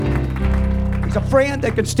He's a friend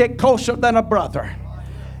that can stick closer than a brother.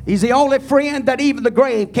 He's the only friend that even the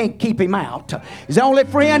grave can't keep him out. He's the only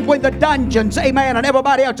friend when the dungeons, amen, and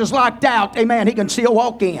everybody else is locked out, amen, he can still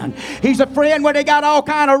walk in. He's a friend when they got all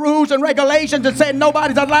kind of rules and regulations and said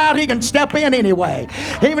nobody's allowed, he can step in anyway.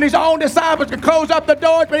 Even his own disciples can close up the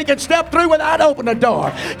doors, but he can step through without opening the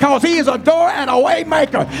door, because he is a door and a way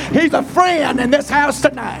maker. He's a friend in this house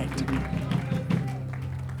tonight.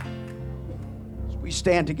 As we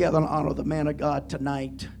stand together and honor the man of God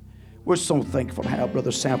tonight, we're so thankful to have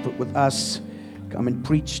Brother Sanford with us. Come and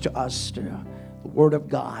preach to us the Word of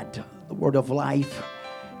God, the Word of life.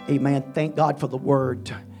 Amen. Thank God for the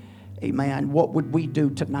Word. Amen. What would we do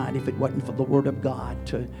tonight if it wasn't for the Word of God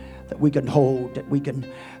that we can hold, that we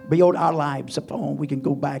can build our lives upon? We can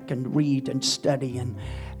go back and read and study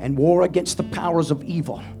and war against the powers of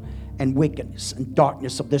evil and wickedness and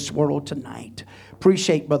darkness of this world tonight.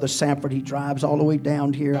 Appreciate Brother Sanford. He drives all the way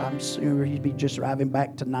down here. I'm sure he'd be just driving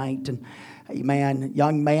back tonight. And amen,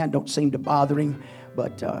 young man, don't seem to bother him.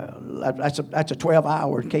 But that's a 12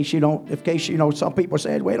 hour. In case you know, some people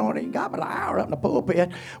said, we don't even got but an hour up in the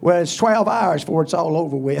pulpit. Well, it's 12 hours before it's all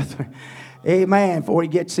over with. Amen. Before he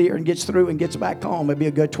gets here and gets through and gets back home, it'll be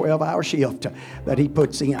a good 12-hour shift that he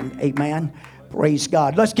puts in. Amen. Praise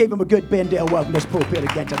God. Let's give him a good Bendale welcome to this pulpit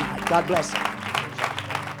again tonight. God bless him.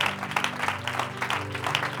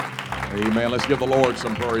 Amen. Let's give the Lord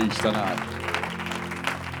some praise tonight.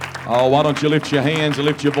 Oh, why don't you lift your hands and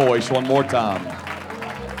lift your voice one more time.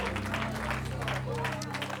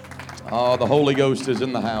 Oh, the Holy Ghost is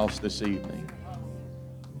in the house this evening.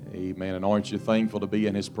 Amen. And aren't you thankful to be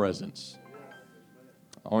in His presence?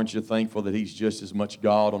 Aren't you thankful that He's just as much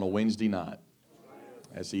God on a Wednesday night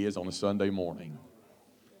as He is on a Sunday morning?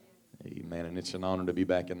 Amen. And it's an honor to be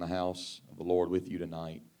back in the house of the Lord with you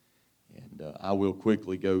tonight. And I will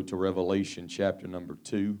quickly go to Revelation chapter number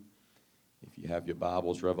 2. If you have your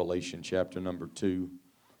Bibles, Revelation chapter number 2.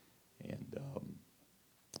 And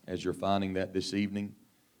as you're finding that this evening,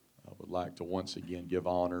 I would like to once again give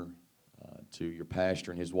honor to your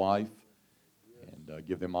pastor and his wife. And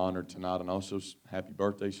give them honor tonight. And also, happy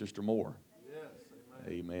birthday, Sister Moore. Yes,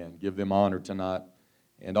 amen. Amen. Give them honor tonight.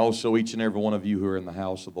 And also, each and every one of you who are in the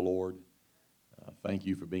house of the Lord, thank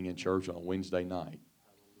you for being in church on a Wednesday night.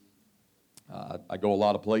 I go a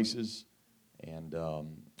lot of places, and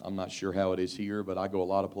I'm not sure how it is here, but I go a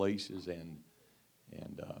lot of places, and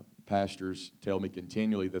pastors tell me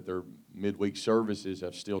continually that their midweek services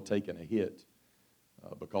have still taken a hit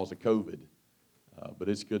because of COVID. But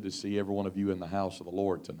it's good to see every one of you in the house of the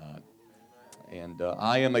Lord tonight. And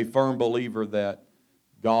I am a firm believer that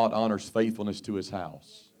God honors faithfulness to His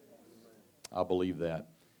house. I believe that.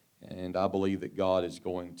 And I believe that God is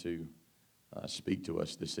going to speak to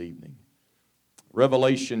us this evening.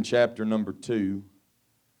 Revelation chapter number 2,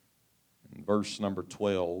 verse number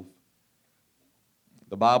 12.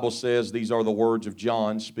 The Bible says, these are the words of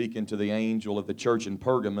John speaking to the angel of the church in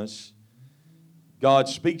Pergamos. God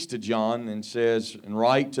speaks to John and says, and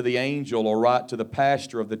write to the angel or write to the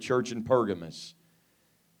pastor of the church in Pergamos.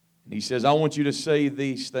 And he says, I want you to say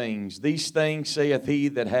these things. These things saith he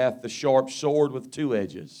that hath the sharp sword with two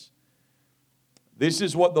edges. This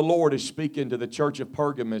is what the Lord is speaking to the church of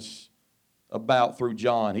Pergamos about through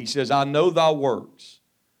John. He says, I know thy works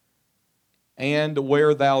and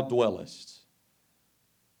where thou dwellest,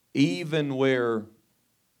 even where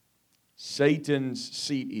Satan's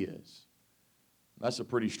seat is. That's a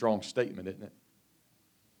pretty strong statement, isn't it?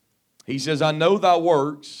 He says, I know thy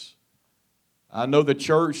works. I know the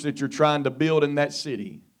church that you're trying to build in that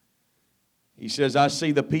city. He says, I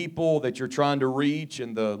see the people that you're trying to reach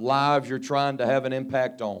and the lives you're trying to have an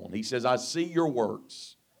impact on. He says, I see your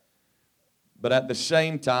works. But at the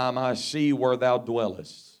same time, I see where thou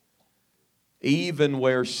dwellest, even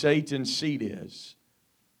where Satan's seat is.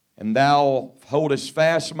 And thou holdest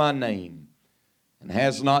fast my name, and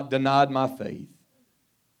hast not denied my faith.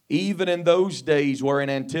 Even in those days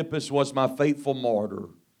wherein Antipas was my faithful martyr,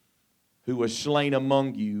 who was slain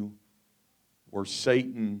among you, where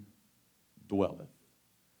Satan dwelleth.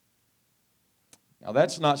 Now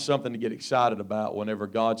that's not something to get excited about whenever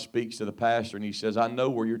God speaks to the pastor and he says, I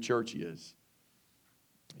know where your church is.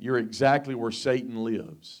 You're exactly where Satan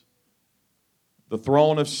lives. The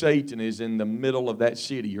throne of Satan is in the middle of that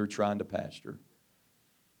city you're trying to pastor.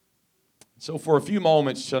 So for a few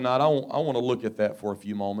moments tonight, I want to look at that for a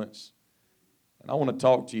few moments. And I want to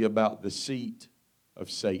talk to you about the seat of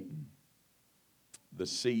Satan. The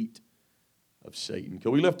seat of Satan.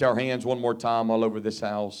 Can we lift our hands one more time all over this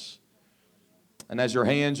house? And as your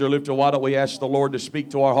hands are lifted, why don't we ask the Lord to speak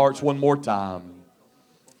to our hearts one more time?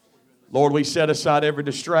 Lord, we set aside every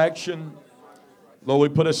distraction. Lord,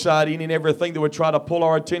 we put aside any and everything that would try to pull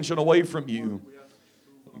our attention away from you.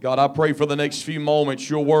 God, I pray for the next few moments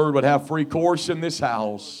your word would have free course in this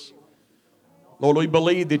house. Lord, we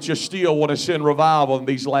believe that you still want to send revival in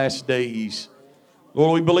these last days.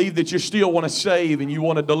 Lord, we believe that you still want to save and you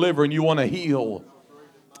want to deliver and you want to heal.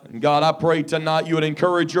 And God, I pray tonight you would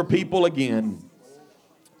encourage your people again.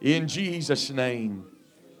 In Jesus' name.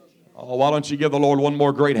 Oh, why don't you give the Lord one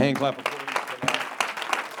more great hand clap of praise tonight.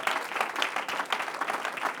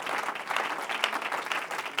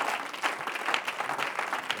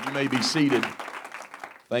 You may be seated.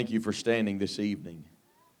 Thank you for standing this evening.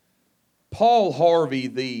 Paul Harvey,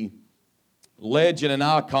 the legend and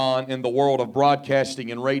icon in the world of broadcasting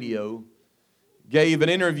and radio, gave an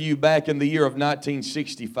interview back in the year of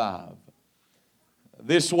 1965.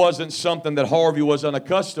 This wasn't something that Harvey was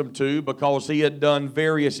unaccustomed to because he had done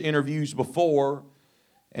various interviews before,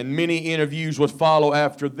 and many interviews would follow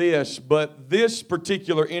after this. But this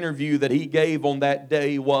particular interview that he gave on that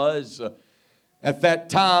day was, at that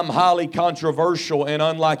time, highly controversial and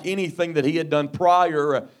unlike anything that he had done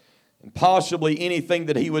prior and possibly anything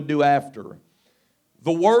that he would do after.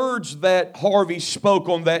 The words that Harvey spoke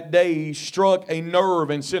on that day struck a nerve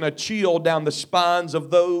and sent a chill down the spines of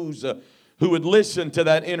those who would listen to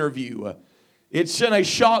that interview. It sent a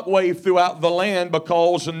shockwave throughout the land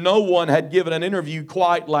because no one had given an interview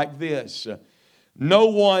quite like this. No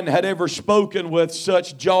one had ever spoken with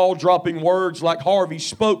such jaw-dropping words like Harvey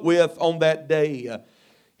spoke with on that day.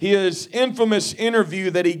 His infamous interview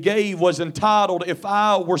that he gave was entitled, "If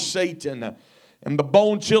I Were Satan." And the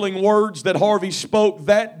bone-chilling words that Harvey spoke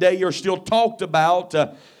that day are still talked about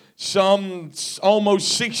some almost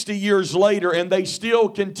 60 years later, and they still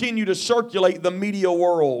continue to circulate the media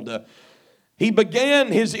world. He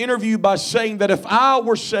began his interview by saying that if I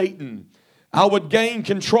were Satan, I would gain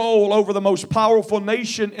control over the most powerful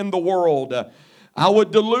nation in the world. I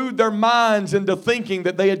would delude their minds into thinking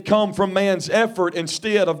that they had come from man's effort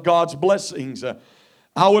instead of God's blessings.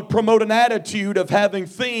 I would promote an attitude of having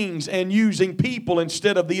things and using people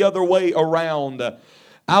instead of the other way around.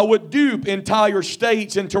 I would dupe entire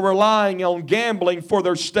states into relying on gambling for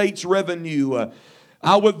their state's revenue.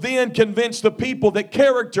 I would then convince the people that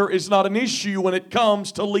character is not an issue when it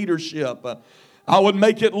comes to leadership. I would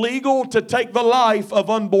make it legal to take the life of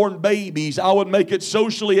unborn babies. I would make it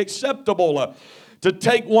socially acceptable to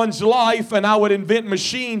take one's life, and I would invent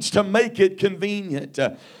machines to make it convenient.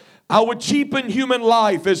 I would cheapen human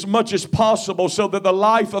life as much as possible so that the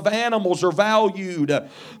life of animals are valued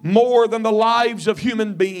more than the lives of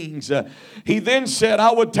human beings. He then said,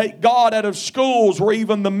 I would take God out of schools where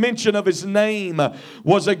even the mention of His name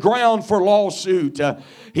was a ground for lawsuit.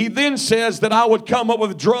 He then says that I would come up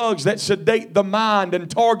with drugs that sedate the mind and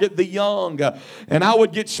target the young. And I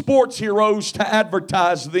would get sports heroes to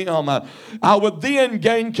advertise them. I would then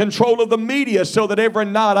gain control of the media so that every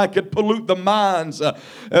night I could pollute the minds of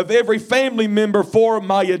every family member for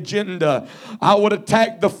my agenda. I would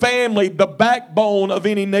attack the family, the backbone of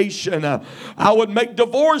any nation. I would make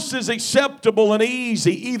divorces acceptable and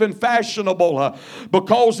easy, even fashionable.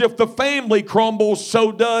 Because if the family crumbles,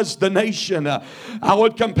 so does the nation. I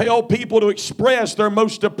would compel people to express their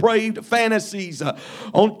most depraved fantasies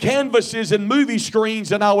on canvases and movie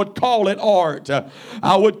screens, and I would call it art.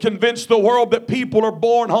 I would convince the world that people are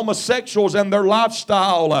born homosexuals and their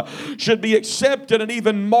lifestyle should be accepted and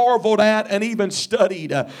even marveled at and even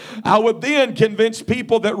studied. I would then convince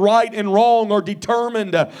people that right and wrong are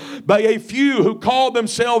determined by a few who call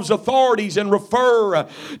themselves authorities and refer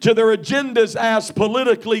to their agendas as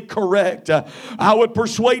politically correct. I would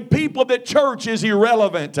persuade people that church is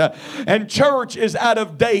irrelevant and church is out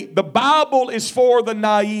of date. The Bible is for the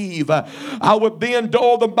naive. I would then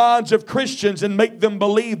dull the minds of Christians and make them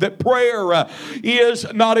believe that prayer is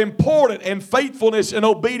not important and faithfulness and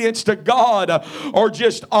obedience to God are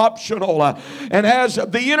just optional. And as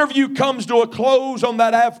the interview comes to a close on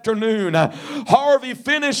that afternoon, Harvey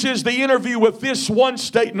finishes the interview with this one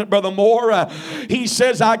statement, Brother Moore. He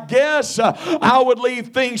says, I guess I would leave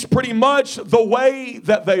things pretty much the way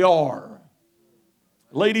that they are.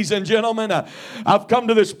 Ladies and gentlemen, I've come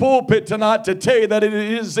to this pulpit tonight to tell you that it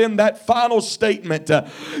is in that final statement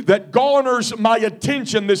that garners my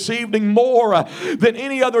attention this evening more than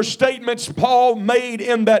any other statements Paul made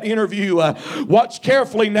in that interview. Watch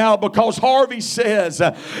carefully now, because Harvey says,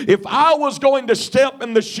 if I was going to step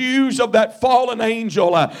in the shoes of that fallen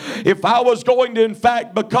angel, if I was going to in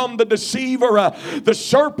fact become the deceiver, the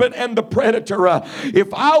serpent and the predator,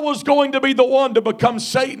 if I was going to be the one to become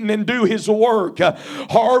Satan and do his work,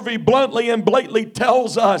 Harvey bluntly and blatantly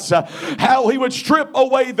tells us how he would strip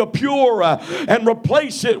away the pure and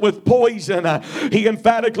replace it with poison. He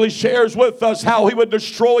emphatically shares with us how he would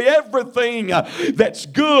destroy everything that's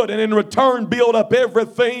good and in return build up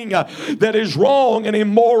everything that is wrong and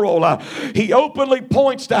immoral. He openly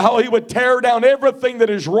points to how he would tear down everything that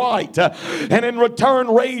is right and in return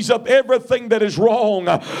raise up everything that is wrong.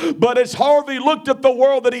 But as Harvey looked at the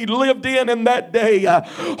world that he lived in that day,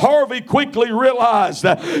 Harvey quickly realized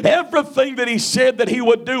everything that he said that he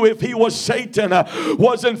would do if he was Satan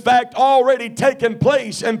was in fact already taking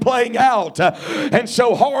place and playing out. And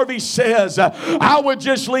so Harvey says, I would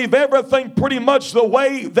just leave everything pretty much the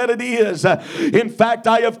way that it is. In fact,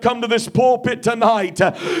 I have come to this pulpit tonight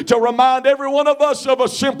to remind every one of us of a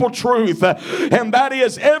simple truth, and that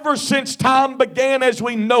is, ever since time began as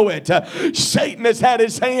we know it, Satan has had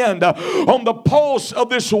his hand on the pulse of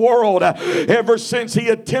this world. Ever since he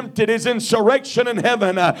attempted his insurrection in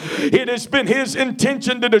heaven, it has been his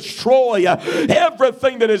intention to destroy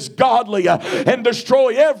everything that is godly and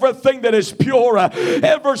destroy everything that is pure.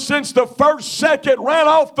 Ever since the first second ran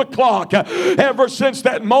off the clock, ever since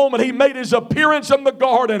that moment he made his appearance in the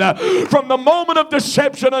garden, from the moment of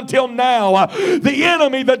deception until now, the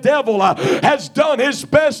enemy, the devil, has done his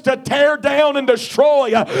best to tear down and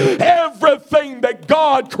destroy everything that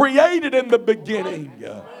God created in the beginning.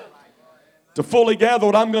 To fully gather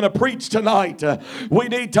what I'm going to preach tonight, we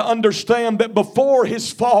need to understand that before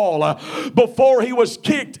his fall, before he was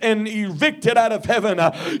kicked and evicted out of heaven,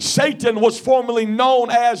 Satan was formerly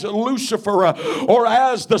known as Lucifer, or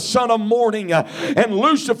as the son of morning. And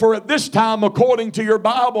Lucifer at this time, according to your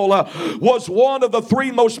Bible, was one of the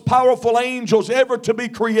three most powerful angels ever to be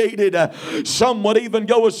created. Some would even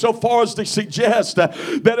go as so far as to suggest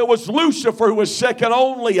that it was Lucifer who was second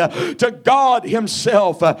only to God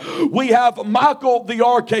himself. We have Michael the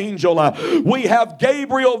archangel, we have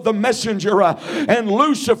Gabriel the messenger, and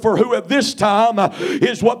Lucifer, who at this time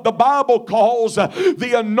is what the Bible calls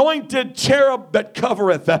the anointed cherub that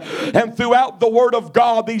covereth. And throughout the Word of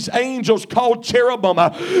God, these angels called cherubim,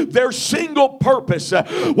 their single purpose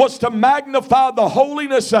was to magnify the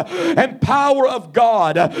holiness and power of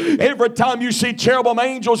God. Every time you see cherubim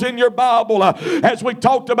angels in your Bible, as we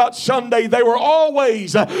talked about Sunday, they were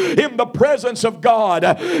always in the presence of God,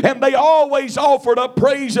 and they always offered up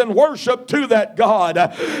praise and worship to that God.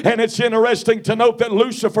 And it's interesting to note that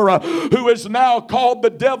Lucifer, who is now called the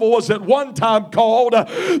devil, was at one time called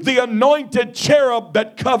the anointed cherub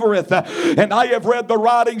that covereth. And I have read the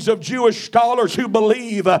writings of Jewish scholars who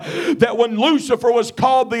believe that when Lucifer was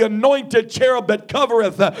called the anointed cherub that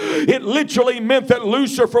covereth, it literally meant that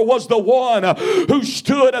Lucifer was the one who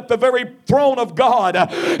stood at the very throne of God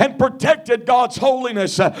and protected God's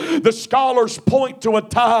holiness. The scholars point to a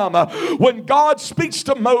time when God speaks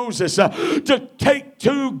to Moses to take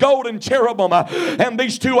two golden cherubim, and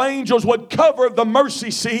these two angels would cover the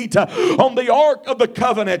mercy seat on the Ark of the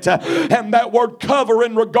Covenant. And that word cover,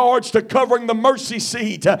 in regards to covering the mercy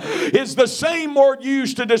seat, is the same word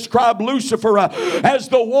used to describe Lucifer as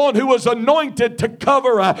the one who was anointed to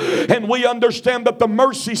cover. And we understand that the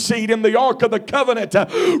mercy seat in the Ark of the Covenant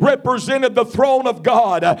represented the throne of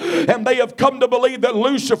God. And they have come to believe that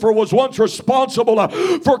Lucifer was once responsible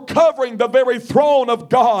for covering the very throne of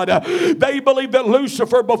God. They believe that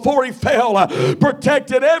Lucifer, before he fell,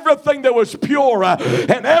 protected everything that was pure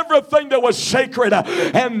and everything that was sacred.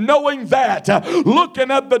 And knowing that,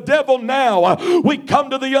 looking at the devil now, we come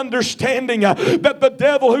to the understanding that the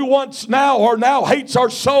devil, who once now hates our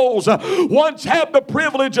souls, once had the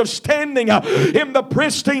privilege of standing in the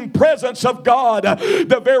pristine presence of God.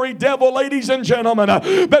 The very devil, ladies and gentlemen,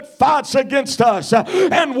 that fights against us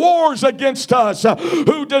and wars against us,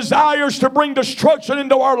 who desires to bring destruction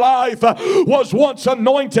into our life, was once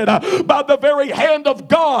anointed by the very hand of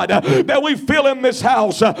God that we feel in this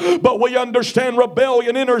house. But we understand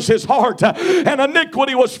rebellion enters his heart, and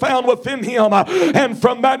iniquity was found within him. And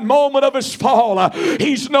from that moment of his fall,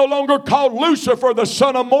 he's no longer called Lucifer, the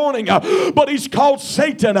son of morning, but he's called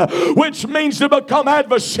Satan, which means to become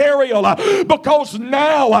adversarial, because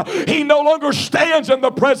now he no longer stands in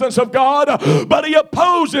the presence of God, but he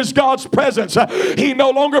opposes God's presence. He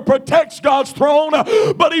no longer protects God's throne,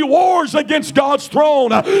 but he wars against God's throne.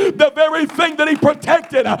 The very thing that he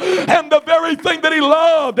protected and the very thing that he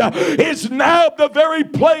loved is now the very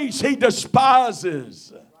place he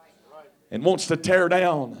despises and wants to tear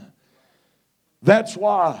down. That's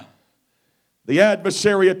why the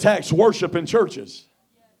adversary attacks worship in churches.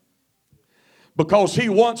 because he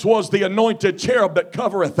once was the anointed cherub that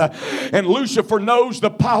covereth. And Lucifer knows the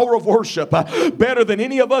power of worship better than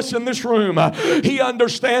any of us in this room. He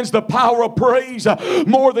understands the power of praise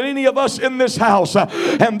more than any of us in this house.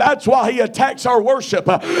 And that's why he attacks our worship.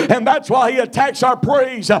 And that's why he attacks our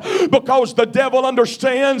praise, because the devil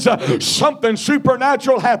understands something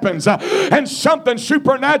supernatural happens, and something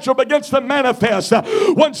supernatural begins to manifest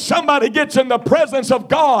when somebody gets in the presence of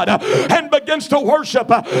God and begins to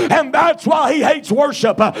worship. And that's why he hates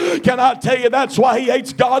worship. Can I tell you, that's why he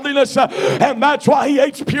hates godliness, and that's why he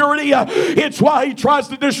hates purity. It's why he tries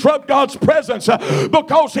to disrupt God's presence,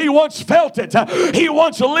 because he once felt it, he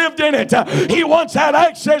once lived in it, he once had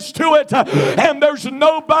access to it. And there's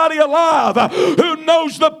nobody alive who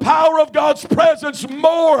knows the power of God's presence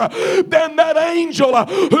more than that angel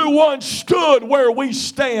who once stood where we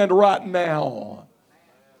stand right now.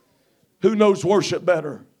 Who knows worship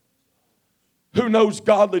better? Who knows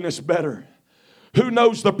godliness better? Who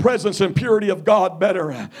knows the presence and purity of God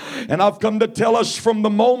better? And I've come to tell us, from the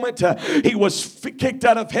moment he was kicked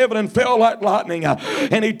out of heaven and fell like lightning,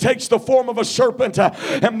 and he takes the form of a serpent,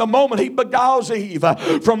 and the moment he beguiles Eve,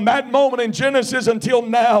 from that moment in Genesis until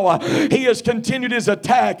now, he has continued his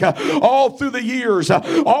attack all through the years.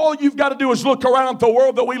 All you've got to do is look around the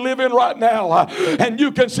world that we live in right now, and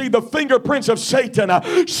you can see the fingerprints of Satan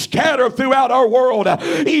scattered throughout our world,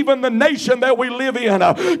 even the nation that we live in.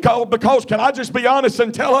 Because can I just be honest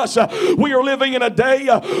and tell us, we are living in a day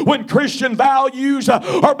when Christian values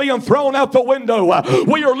are being thrown out the window.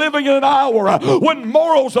 We are living in an hour when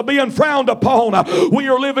morals are being frowned upon. We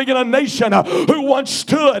are living in a nation who once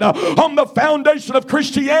stood on the foundation of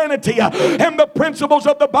Christianity and the principles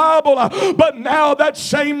of the Bible, but now that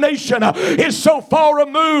same nation is so far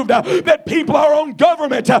removed that people, our own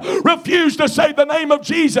government, refuse to say the name of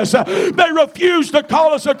Jesus. They refuse to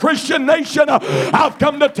call us a Christian nation. I've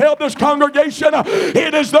come to tell this congregation,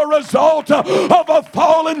 it is the result of a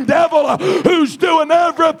fallen devil who's doing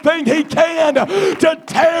everything he can to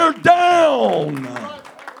tear down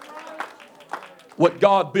what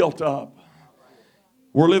God built up.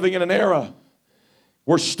 We're living in an era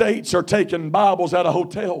where states are taking Bibles out of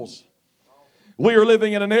hotels. We are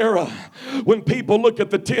living in an era when people look at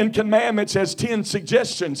the 10 Commandments as 10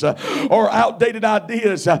 suggestions or outdated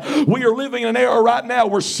ideas. We are living in an era right now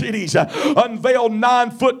where cities unveil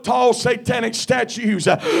 9-foot-tall satanic statues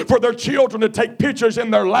for their children to take pictures in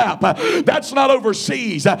their lap. That's not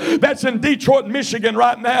overseas. That's in Detroit, Michigan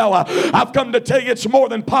right now. I've come to tell you, it's more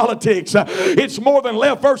than politics. It's more than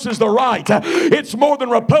left versus the right. It's more than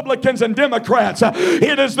Republicans and Democrats.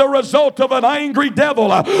 It is the result of an angry devil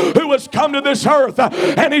who has come to this earth,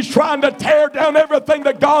 and he's trying to tear down everything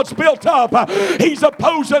that God's built up. He's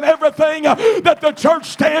opposing everything that the church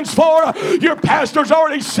stands for. Your pastor's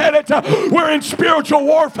already said it. We're in spiritual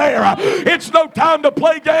warfare. It's no time to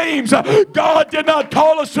play games. God did not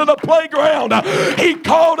call us to the playground. He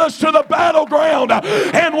called us to the battleground,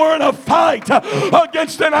 and we're in a fight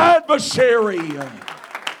against an adversary.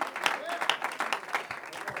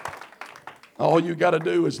 All you got to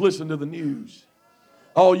do is listen to the news.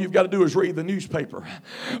 All you've got to do is read the newspaper.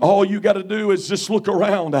 All you got to do is just look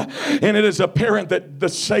around. And it is apparent that the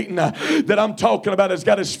Satan that I'm talking about has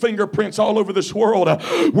got his fingerprints all over this world.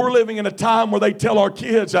 We're living in a time where they tell our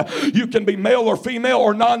kids, you can be male or female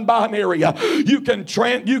or non-binary. You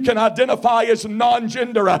can identify as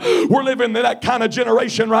non-gender. We're living in that kind of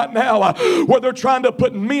generation right now where they're trying to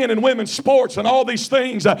put men and women's sports and all these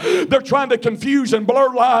things. They're trying to confuse and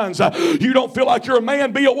blur lines. You don't feel like you're a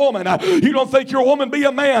man, be a woman. You don't think you're a woman, be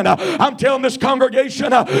a man. I'm telling this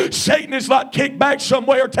congregation, Satan is not kicked back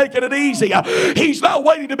somewhere taking it easy. He's not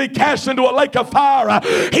waiting to be cast into a lake of fire.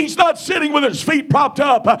 He's not sitting with his feet propped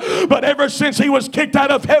up. But ever since he was kicked out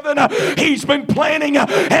of heaven, he's been planning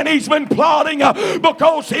and he's been plotting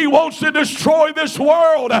because he wants to destroy this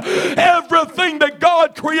world. Everything that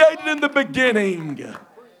God created in the beginning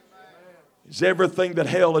is everything that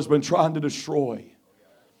hell has been trying to destroy.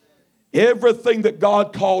 Everything that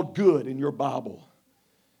God called good in your Bible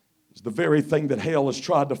is the very thing that hell has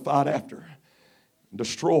tried to fight after and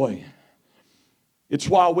destroy. It's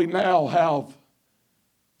why we now have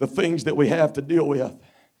the things that we have to deal with.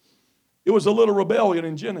 It was a little rebellion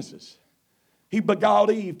in Genesis. He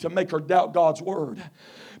beguiled Eve to make her doubt God's word.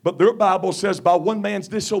 But their Bible says by one man's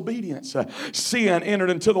disobedience, sin entered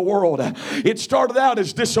into the world. It started out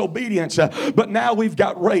as disobedience, but now we've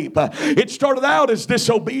got rape. It started out as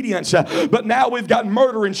disobedience, but now we've got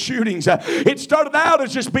murder and shootings. It started out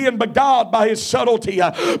as just being beguiled by his subtlety,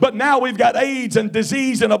 but now we've got AIDS and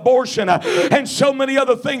disease and abortion and so many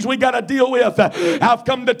other things we got to deal with. I've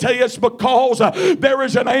come to tell you it's because there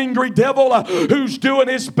is an angry devil who's doing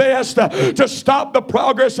his best to stop the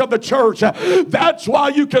progress of the church. That's why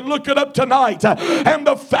you can look it up tonight. And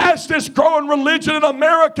the fastest growing religion in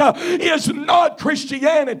America is not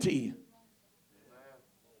Christianity.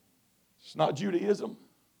 It's not Judaism.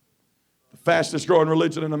 The fastest growing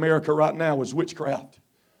religion in America right now is witchcraft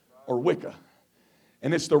or Wicca.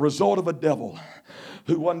 And it's the result of a devil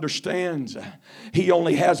who understands he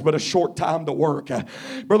only has but a short time to work.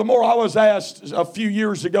 Brother Moore, I was asked a few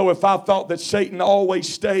years ago if I thought that Satan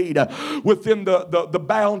always stayed within the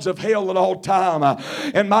bounds of hell at all time.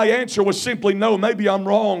 And my answer was simply no. Maybe I'm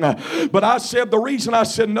wrong. But I said the reason I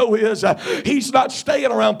said no is he's not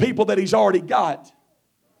staying around people that he's already got.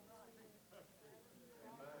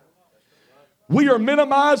 We are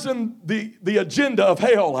minimizing the agenda of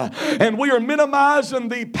hell, and we are minimizing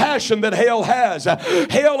the passion that hell has.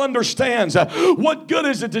 Hell understands what good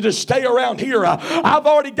is it to just stay around here. I've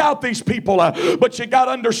already got these people, but you got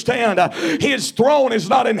to understand his throne is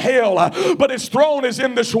not in hell, but his throne is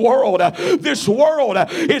in this world. This world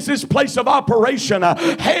is this place of operation.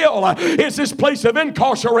 Hell is this place of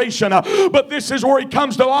incarceration, but this is where he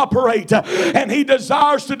comes to operate, and he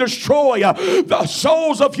desires to destroy the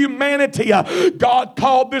souls of humanity. God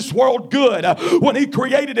called this world good when he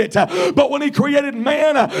created it. But when he created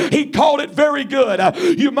man, he called it very good.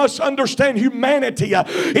 You must understand humanity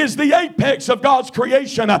is the apex of God's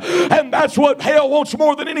creation. And that's what hell wants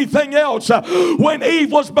more than anything else. When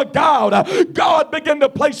Eve was beguiled, God began to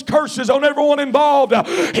place curses on everyone involved.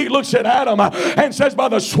 He looks at Adam and says, by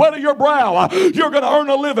the sweat of your brow, you're going to earn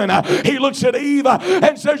a living. He looks at Eve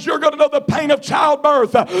and says, you're going to know the pain of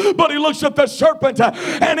childbirth. But he looks at the serpent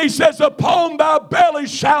and he says, upon thy belly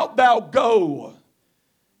shalt thou go,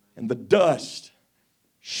 and the dust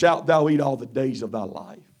shalt thou eat all the days of thy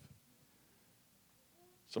life.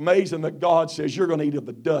 It's amazing that God says you're going to eat of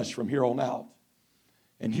the dust from here on out.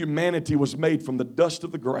 And humanity was made from the dust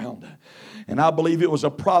of the ground. And I believe it was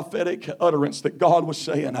a prophetic utterance that God was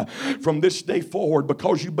saying, from this day forward,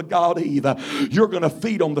 because you beguiled Eve, you're going to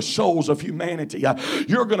feed on the souls of humanity.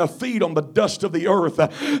 You're going to feed on the dust of the earth.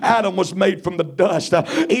 Adam was made from the dust.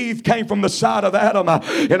 Eve came from the side of Adam.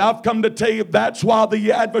 And I've come to tell you that's why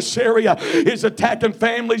the adversary is attacking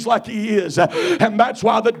families like he is. And that's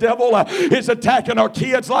why the devil is attacking our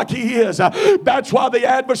kids like he is. That's why the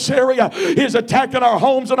adversary is attacking our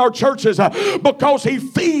homes and our churches, because he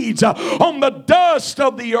feeds on the dust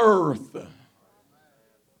of the earth.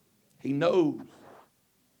 He knows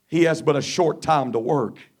he has but a short time to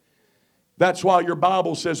work. That's why your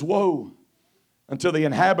Bible says, woe unto the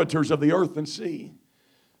inhabitants of the earth and sea.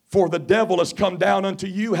 For the devil has come down unto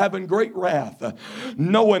you having great wrath,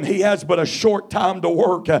 knowing he has but a short time to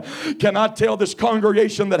work. Can I tell this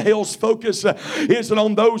congregation that hell's focus isn't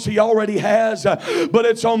on those he already has, but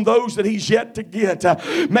it's on those that he's yet to get.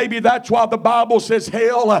 Maybe that's why the Bible says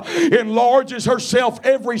hell enlarges herself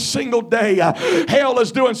every single day. Hell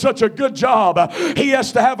is doing such a good job. He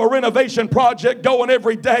has to have a renovation project going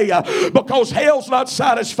every day, because hell's not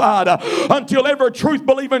satisfied until every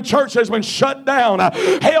truth-believing church has been shut down.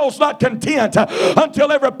 Hell's not content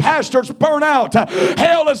until every pastor's burnt out.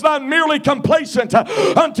 Hell is not merely complacent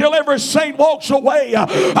until every saint walks away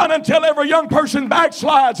and until every young person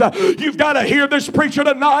backslides. You've got to hear this preacher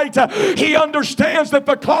tonight. He understands that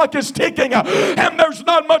the clock is ticking and there's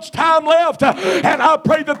not much time left. And I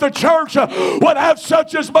pray that the church would have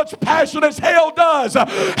such as much passion as hell does.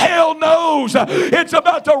 Hell knows it's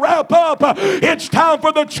about to wrap up. It's time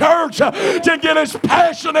for the church to get as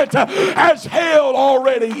passionate as hell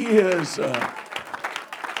already is.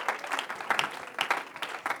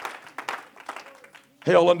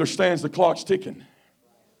 Hell understands the clock's ticking.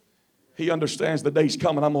 He understands the day's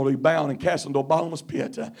coming. I'm going to be bound and cast into a bottomless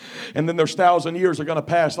pit. And then there's 1,000 years are going to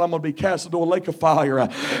pass. And I'm going to be cast into a lake of fire.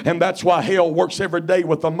 And that's why hell works every day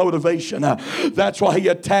with a motivation. That's why he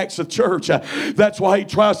attacks the church. That's why he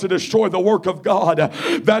tries to destroy the work of God.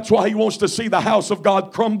 That's why he wants to see the house of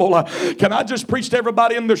God crumble. Can I just preach to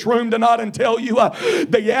everybody in this room tonight and tell you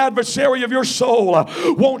the adversary of your soul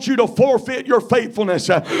wants you to forfeit your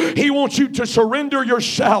faithfulness. He wants you to surrender your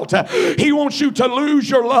shout. He wants you to lose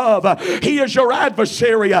your love. He is your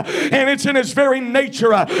adversary, and it's in his very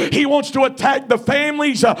nature. He wants to attack the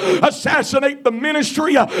families, assassinate the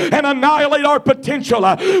ministry, and annihilate our potential.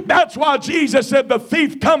 That's why Jesus said the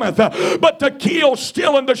thief cometh but to kill,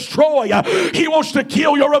 steal, and destroy. He wants to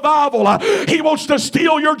kill your revival. He wants to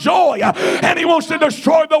steal your joy, and he wants to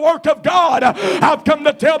destroy the work of God. I've come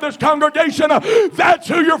to tell this congregation that's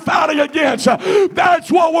who you're fighting against.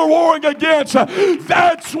 That's what we're warring against.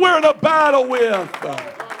 That's we're in a battle with.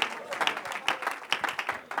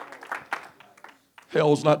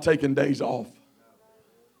 Hell's not taking days off.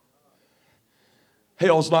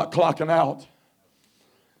 Hell's not clocking out.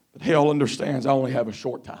 But hell understands I only have a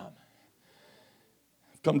short time.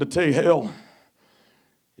 I've come to tell you, hell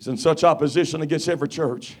is in such opposition against every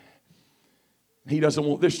church. He doesn't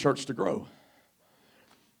want this church to grow.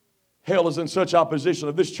 Hell is in such opposition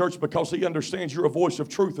of this church because he understands you're a voice of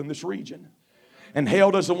truth in this region. And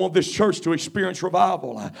hell doesn't want this church to experience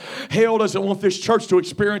revival. Hell doesn't want this church to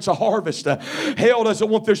experience a harvest. Hell doesn't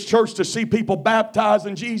want this church to see people baptized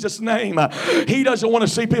in Jesus' name. He doesn't want to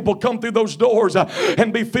see people come through those doors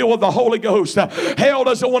and be filled with the Holy Ghost. Hell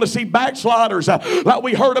doesn't want to see backsliders like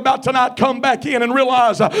we heard about tonight come back in and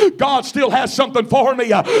realize God still has something for me.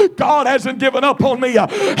 God hasn't given up on me.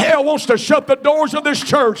 Hell wants to shut the doors of this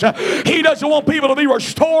church. He doesn't want people to be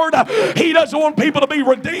restored. He doesn't want people to be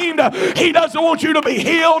redeemed. He doesn't want you to be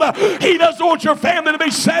healed. He doesn't want your family to be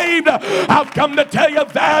saved. I've come to tell you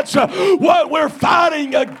that's what we're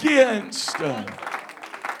fighting against.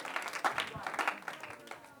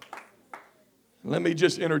 Let me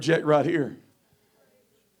just interject right here.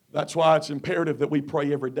 That's why it's imperative that we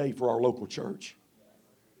pray every day for our local church.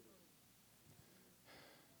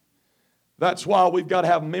 That's why we've got to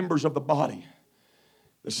have members of the body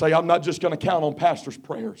that say, I'm not just going to count on pastor's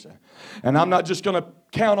prayers. And I'm not just going to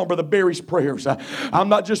count on Brother Barry's prayers. I'm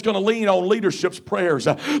not just going to lean on leadership's prayers.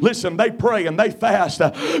 Listen, they pray and they fast.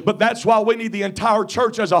 But that's why we need the entire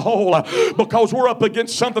church as a whole. Because we're up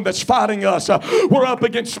against something that's fighting us. We're up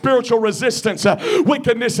against spiritual resistance.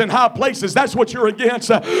 Wickedness in high places. That's what you're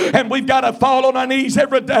against. And we've got to fall on our knees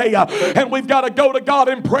every day. And we've got to go to God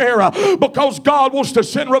in prayer. Because God wants to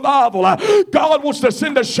send revival. God wants to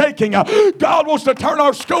send a shaking. God wants to turn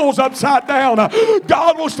our schools upside down.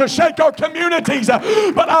 God wants to shake our communities.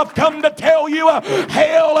 But I've come to tell you,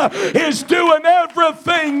 hell is doing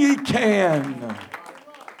everything he can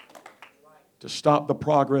to stop the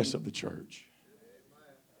progress of the church.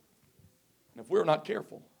 And if we're not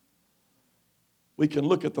careful, we can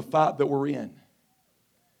look at the fight that we're in.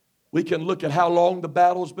 We can look at how long the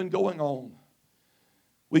battle's been going on.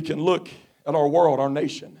 We can look at our world, our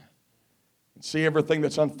nation, and see everything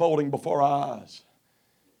that's unfolding before our eyes.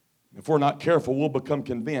 If we're not careful, we'll become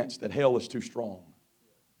convinced that hell is too strong.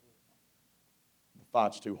 The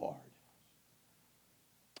fight's too hard.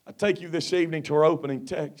 I take you this evening to our opening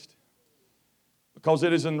text because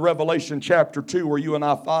it is in Revelation chapter 2 where you and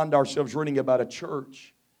I find ourselves reading about a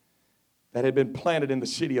church that had been planted in the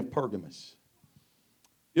city of Pergamos.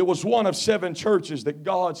 It was one of 7 churches that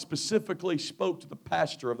God specifically spoke to the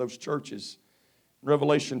pastor of those churches in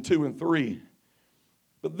Revelation 2 and 3.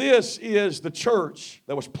 But this is the church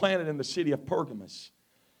that was planted in the city of Pergamos.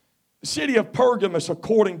 The city of Pergamos,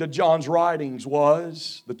 according to John's writings,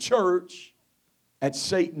 was the church at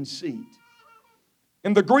Satan's seat.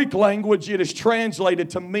 In the Greek language, it is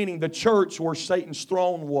translated to meaning the church where Satan's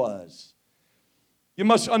throne was. You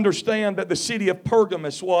must understand that the city of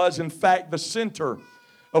Pergamos was, in fact, the center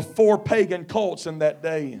of 4 pagan cults in that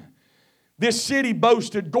day. This city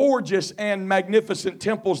boasted gorgeous and magnificent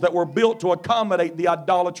temples that were built to accommodate the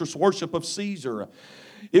idolatrous worship of Caesar.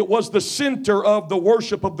 It was the center of the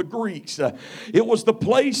worship of the Greeks. It was the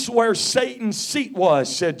place where Satan's seat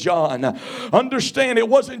was, said John. Understand, it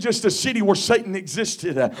wasn't just a city where Satan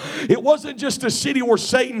existed. It wasn't just a city where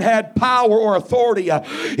Satan had power or authority.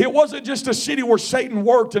 It wasn't just a city where Satan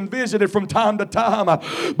worked and visited from time to time.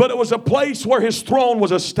 But it was a place where his throne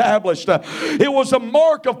was established. It was a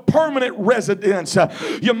mark of permanent residence.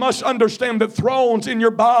 You must understand that thrones in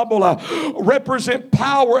your Bible represent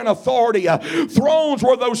power and authority. Thrones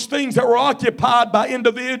were those things that were occupied by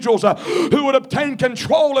individuals who would obtain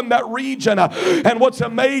control in that region. And what's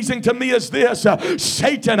amazing to me is this.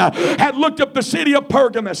 Satan had looked up the city of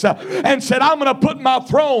Pergamos and said, I'm going to put my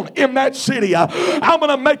throne in that city. I'm going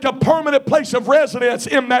to make a permanent place of residence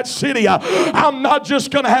in that city. I'm not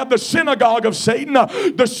just going to have the synagogue of Satan.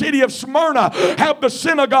 The city of Smyrna have the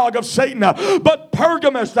synagogue of Satan. But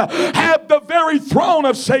Pergamos had the very throne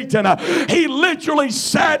of Satan. He literally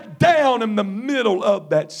sat down in the middle of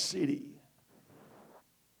that city.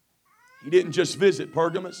 He didn't just visit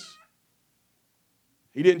Pergamos.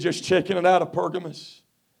 He didn't just check in and out of Pergamos.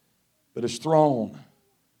 but his throne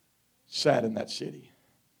sat in that city.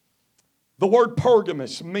 The word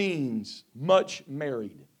Pergamos means much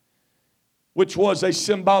married, which was a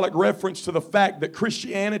symbolic reference to the fact that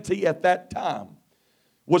Christianity at that time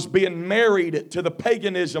was being married to the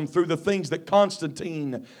paganism through the things that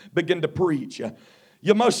Constantine began to preach.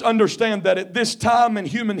 You must understand that at this time in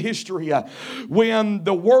human history, when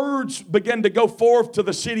the words began to go forth to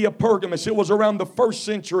the city of Pergamos, it was around the 1st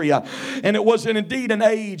century, and it was indeed an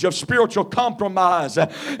age of spiritual compromise,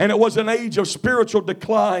 and it was an age of spiritual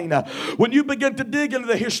decline. When you begin to dig into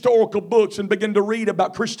the historical books and begin to read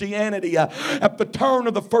about Christianity at the turn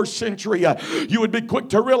of the 1st century, you would be quick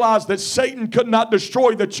to realize that Satan could not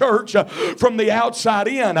destroy the church from the outside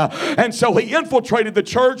in, and so he infiltrated the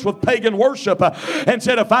church with pagan worship and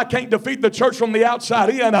said, if I can't defeat the church from the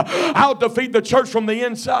outside in, I'll defeat the church from the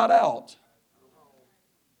inside out.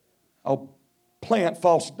 I'll plant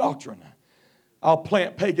false doctrine. I'll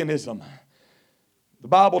plant paganism. The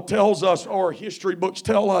Bible tells us, or history books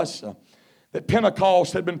tell us, that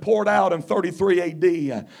Pentecost had been poured out in 33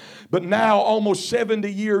 AD. But now, almost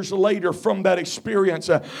 70 years later from that experience,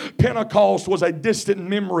 Pentecost was a distant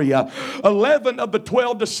memory. 11 of the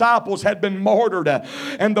 12 disciples had been martyred.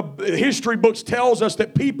 And the history books tells us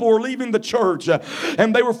that people were leaving the church.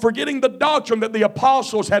 And they were forgetting the doctrine that the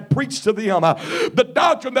apostles had preached to them. The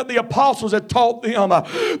doctrine that the apostles had taught them.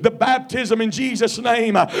 The baptism in Jesus'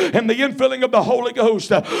 name and the infilling of the Holy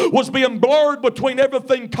Ghost was being blurred between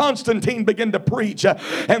everything Constantine began to preach.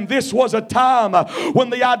 And this was a time when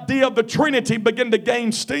the idea of the Trinity began to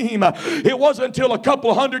gain steam. It wasn't until a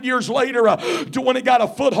couple hundred years later when it got a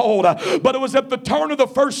foothold, but it was at the turn of the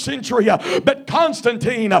 1st century that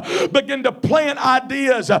Constantine began to plant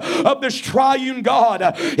ideas of this triune God.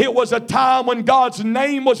 It was a time when God's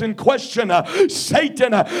name was in question.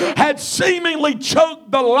 Satan had seemingly choked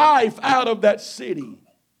the life out of that city. In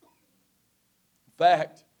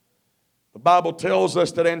fact, the Bible tells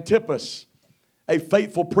us that Antipas, a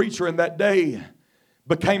faithful preacher in that day,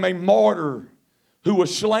 became a martyr who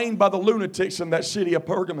was slain by the lunatics in that city of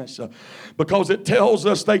Pergamos, because it tells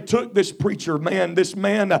us they took this preacher, this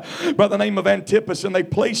man by the name of Antipas, and they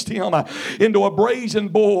placed him into a brazen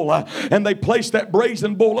bull, and they placed that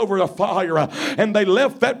brazen bull over a fire, and they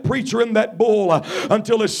left that preacher in that bull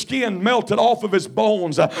until his skin melted off of his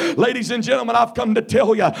bones. Ladies and gentlemen, I've come to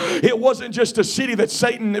tell you, it wasn't just a city that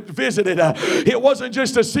Satan visited. It wasn't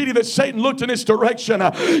just a city that Satan looked in its direction.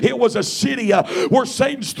 It was a city where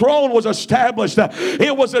Satan's throne was established.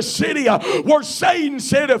 It was a city where Satan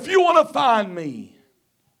said, if you want to find me,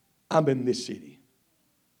 I'm in this city.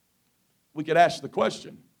 We could ask the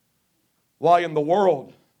question, why in the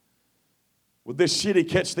world would this city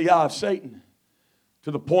catch the eye of Satan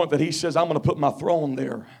to the point that he says, I'm going to put my throne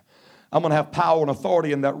there. I'm going to have power and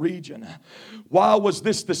authority in that region. Why was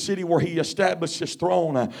this the city where he established his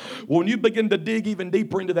throne? When you begin to dig even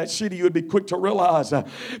deeper into that city, you would be quick to realize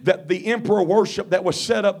that the emperor worship that was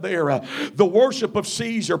set up there, the worship of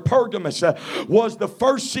Caesar, Pergamos, was the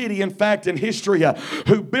first city, in fact, in history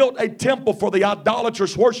who built a temple for the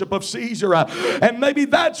idolatrous worship of Caesar. And maybe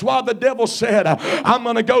that's why the devil said, I'm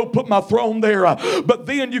going to go put my throne there. But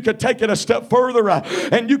then you could take it a step further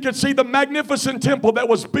and you could see the magnificent temple that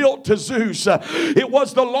was built to Zeus. It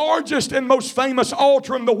was the largest and most famous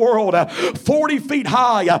altar in the world, 40 feet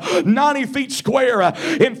high, 90 feet square.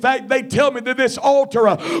 In fact, they tell me that this altar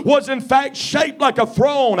was in fact shaped like a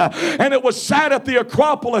throne, and it was sat at the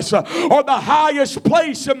Acropolis, or the highest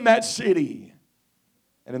place in that city.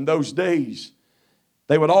 And in those days,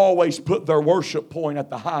 they would always put their worship point at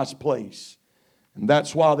the highest place. And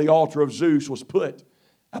that's why the altar of Zeus was put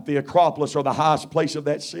at the Acropolis, or the highest place of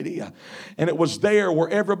that city. And it was there where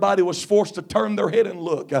everybody was forced to turn their head and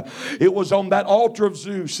look. It was on that altar of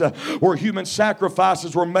Zeus where human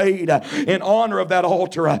sacrifices were made in honor of that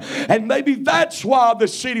altar. And maybe that's why the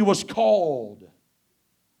city was called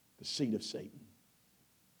the seat of Satan.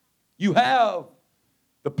 You have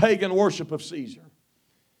the pagan worship of Caesar.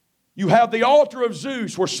 You have the altar of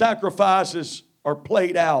Zeus where sacrifices are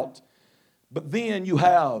played out. But then you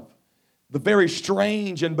have the very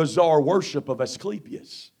strange and bizarre worship of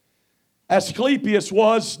Asclepius. Asclepius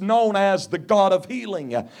was known as the god of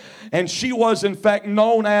healing, and she was in fact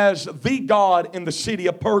known as the god in the city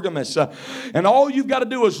of Pergamos. And all you've got to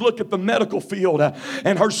do is look at the medical field,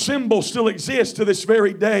 and her symbol still exists to this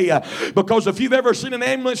very day. Because if you've ever seen an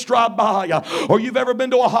ambulance drive by, or you've ever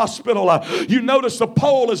been to a hospital, you notice the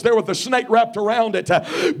pole is there with the snake wrapped around it.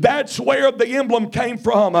 That's where the emblem came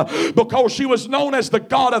from, because she was known as the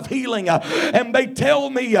god of healing. And they tell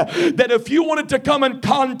me that if you wanted to come in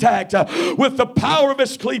contact with the power of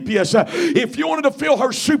Asclepius. If you wanted to feel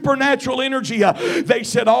her supernatural energy, they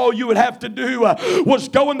said all you would have to do was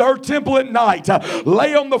go into her temple at night,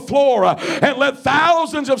 lay on the floor, and let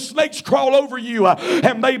thousands of snakes crawl over you.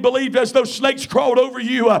 And they believed as those snakes crawled over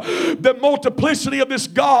you, the multiplicity of this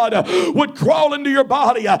God would crawl into your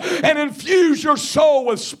body and infuse your soul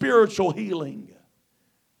with spiritual healing.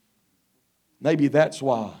 Maybe that's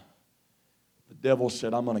why the devil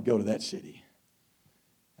said, I'm going to go to that city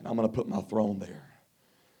and I'm going to put my throne there.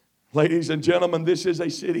 Ladies and gentlemen, this is a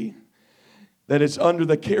city that is under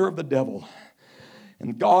the care of the devil.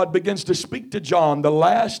 And God begins to speak to John, the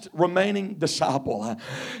last remaining disciple.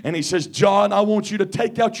 And he says, John, I want you to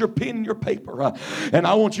take out your pen and your paper. And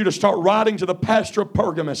I want you to start writing to the pastor of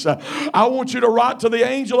Pergamos. I want you to write to the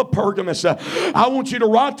angel of Pergamos. I want you to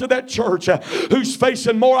write to that church who's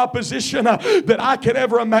facing more opposition than I could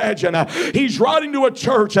ever imagine. He's writing to a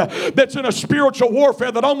church that's in a spiritual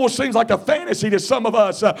warfare that almost seems like a fantasy to some of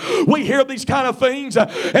us. We hear these kind of things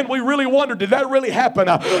and we really wonder, did that really happen?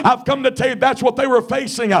 I've come to tell you that's what they were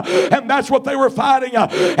facing, and that's what they were fighting.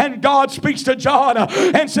 And God speaks to John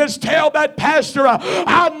and says, tell that pastor,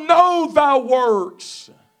 I know thy works.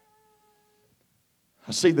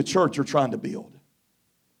 I see the church you're trying to build.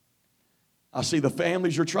 I see the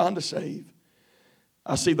families you're trying to save.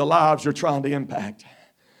 I see the lives you're trying to impact.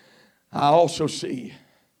 I also see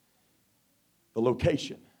the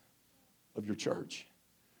location of your church.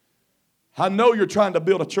 I know you're trying to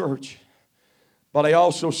build a church, but I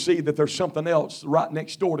also see that there's something else right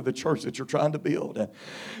next door to the church that you're trying to build.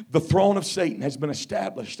 The throne of Satan has been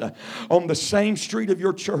established on the same street of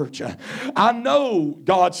your church. I know,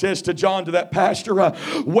 God says to John, to that pastor,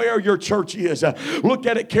 where your church is. Look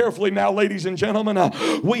at it carefully now, ladies and gentlemen.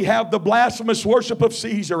 We have the blasphemous worship of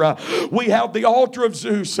Caesar. We have the altar of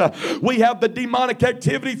Zeus. We have the demonic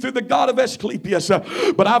activity through the god of Asclepius.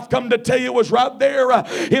 But I've come to tell you it was right there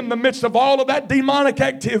in the midst of all of that demonic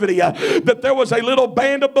activity that there was a little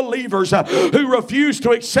band of believers who refused to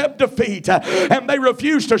accept defeat, and they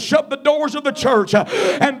refused to shut the doors of the church,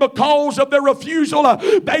 and because of their refusal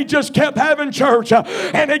they just kept having church,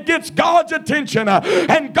 and it gets God's attention,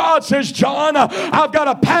 and God says, John, I've got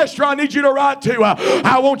a pastor I need you to write to.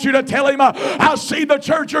 I want you to tell him, I see the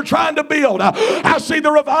church you're trying to build. I see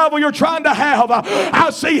the revival you're trying to have. I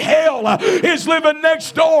see hell is living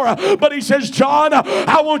next door. But he says, John,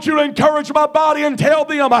 I want you to encourage my body and tell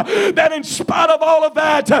them that in spite of all of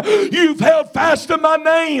that, you've held fast to my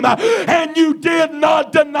name and you did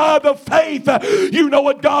not deny the faith. You know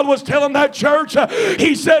what God was telling that church?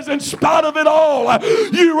 He says, in spite of it all,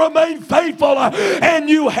 you remained faithful and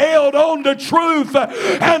you held on to truth.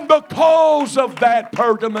 And because of that,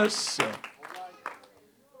 Pergamos,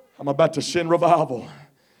 I'm about to send revival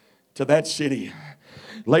to that city.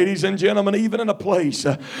 Ladies and gentlemen, even in a place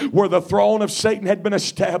where the throne of Satan had been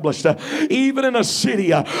established, even in a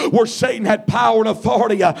city where Satan had power and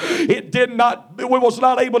authority, it was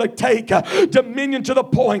not able to take dominion to the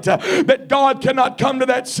point that God cannot come to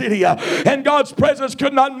that city and God's presence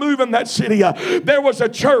could not move in that city. There was a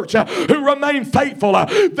church who remained faithful.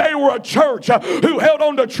 They were a church who held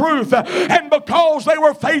on to truth, and because they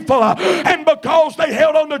were faithful and because they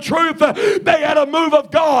held on to truth, they had a move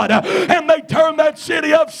of God and they turned that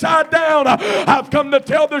city upside down. I've come to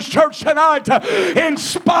tell this church tonight, in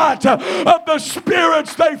spite of the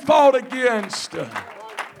spirits they fought against,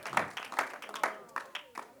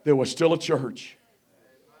 there was still a church.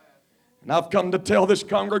 And I've come to tell this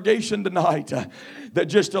congregation tonight that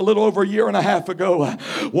just a little over a year and a half ago,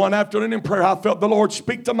 one afternoon in prayer, I felt the Lord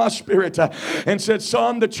speak to my spirit and said,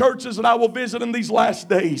 son, the churches that I will visit in these last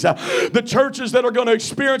days, the churches that are going to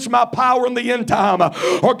experience my power in the end time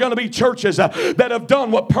are going to be churches that have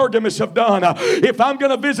done what Pergamos have done. If I'm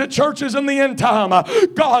going to visit churches in the end time,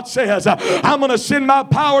 God says, I'm going to send my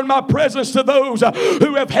power and my presence to those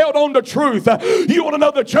who have held on to truth. You want to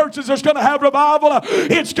know the churches that's going to have revival?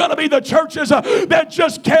 It's going to be the churches that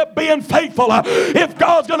just kept being faithful. If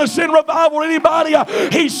God's going to send revival to anybody,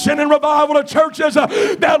 He's sending revival to churches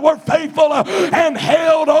that were faithful and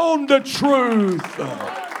held on to truth.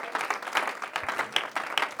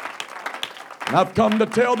 And I've come to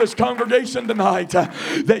tell this congregation tonight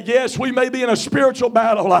that yes, we may be in a spiritual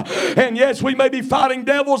battle, and yes, we may be fighting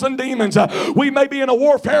devils and demons. We may be in a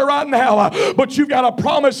warfare right now, but you've got a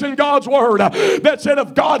promise in God's word that said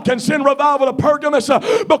if God can send revival to Pergamos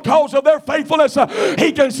because of their faithfulness,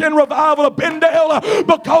 He can send revival to Bendale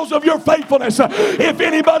because of your faithfulness. If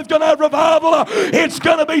anybody's going to have revival, it's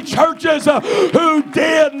going to be churches who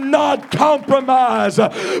did not compromise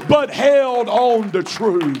but held on to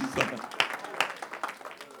truth.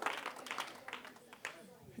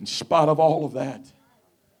 In spite of all of that,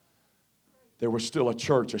 there was still a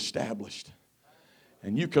church established.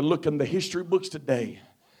 And you can look in the history books today,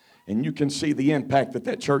 and you can see the impact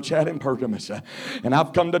that church had in Pergamos. And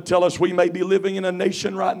I've come to tell us we may be living in a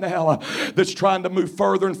nation right now that's trying to move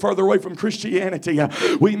further and further away from Christianity.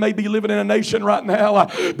 We may be living in a nation right now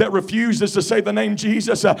that refuses to say the name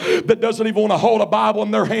Jesus, that doesn't even want to hold a Bible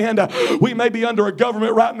in their hand. We may be under a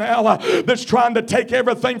government right now that's trying to take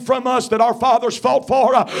everything from us that our fathers fought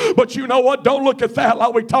for. But you know what? Don't look at that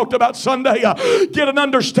like we talked about Sunday. Get an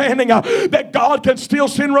understanding that God can still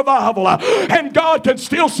send revival, and God can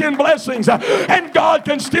still send blessings, and God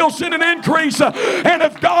can still send an increase. And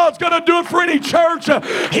if God's going to do it for any church,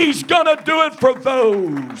 He's going to do it for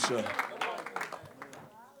those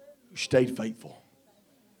who stayed faithful,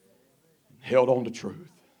 held on to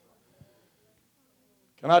truth.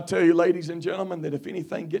 Can I tell you, ladies and gentlemen, that if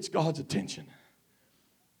anything gets God's attention,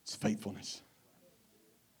 it's faithfulness.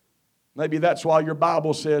 Maybe that's why your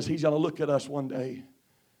Bible says He's going to look at us one day and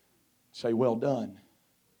say, "Well done,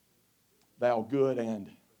 thou good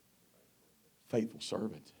and faithful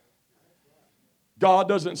servant." God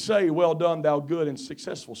doesn't say, "Well done, thou good and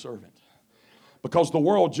successful servant," because the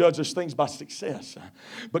world judges things by success.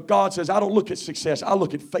 But God says, I don't look at success. I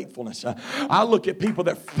look at faithfulness. I look at people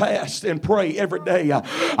that fast and pray every day.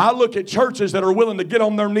 I look at churches that are willing to get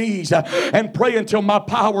on their knees and pray until my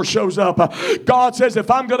power shows up. God says, if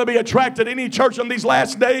I'm going to be attracted to any church in these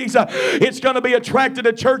last days, it's going to be attracted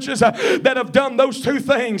to churches that have done those two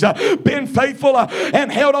things, been faithful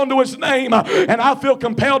and held on to His name. And I feel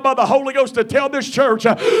compelled by the Holy Ghost to tell this church,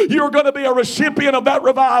 you're going to be a recipient of that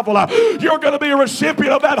revival. You're going to be a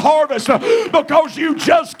recipient of that harvest because you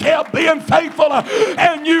just kept being faithful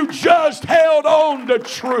and you just held on to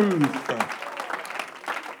truth.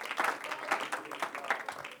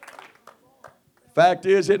 Fact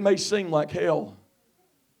is, it may seem like hell.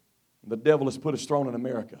 The devil has put his throne in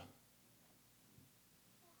America.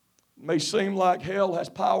 It may seem like hell has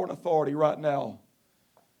power and authority right now.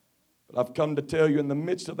 But I've come to tell you, in the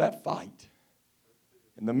midst of that fight,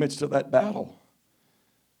 in the midst of that battle,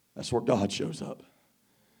 that's where God shows up.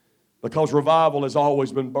 Because revival has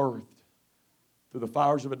always been birthed through the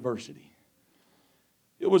fires of adversity.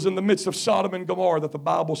 It was in the midst of Sodom and Gomorrah that the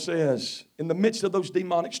Bible says, in the midst of those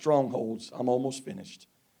demonic strongholds, I'm almost finished.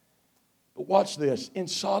 But watch this. In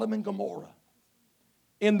Sodom and Gomorrah,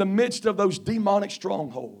 in the midst of those demonic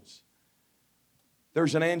strongholds,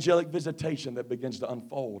 there's an angelic visitation that begins to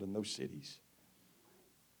unfold in those cities.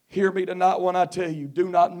 Hear me tonight when I tell you, do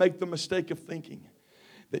not make the mistake of thinking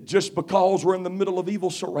that just because we're in the middle of evil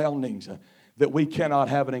surroundings, that we cannot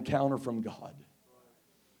have an encounter from God.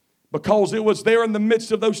 Because it was there in the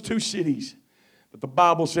midst of those two cities But the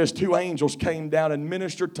Bible says 2 angels came down and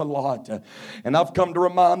ministered to Lot. And I've come to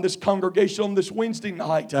remind this congregation on this Wednesday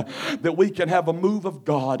night that we can have a move of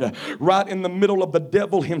God right in the middle of the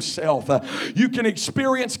devil himself. You can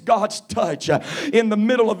experience God's touch in the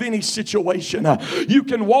middle of any situation. You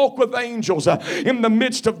can walk with angels in the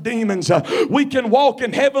midst of demons. We can walk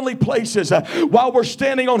in heavenly places while we're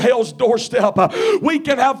standing on hell's doorstep. We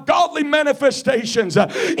can have godly manifestations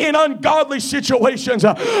in ungodly situations.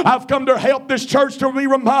 I've come to help this church to be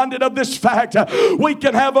reminded of this fact. We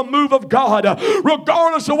can have a move of God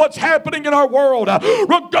regardless of what's happening in our world,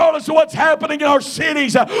 regardless of what's happening in our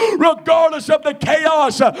cities, regardless of the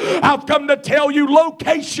chaos. I've come to tell you,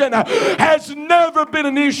 location has never been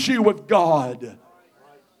an issue with God.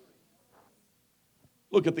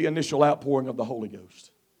 Look at the initial outpouring of the Holy Ghost.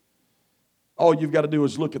 All you've got to do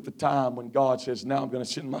is look at the time when God says, now I'm going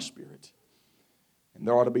to send my Spirit. And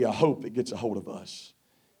there ought to be a hope that gets a hold of us.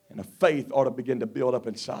 And a faith ought to begin to build up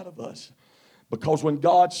inside of us. Because when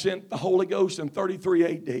God sent the Holy Ghost in 33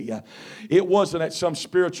 AD, it wasn't at some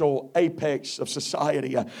spiritual apex of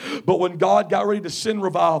society. But when God got ready to send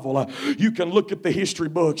revival, you can look at the history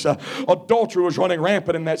books. Adultery was running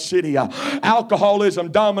rampant in that city. Alcoholism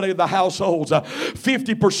dominated the households.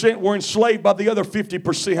 50% were enslaved by the other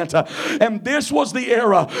 50%. And this was the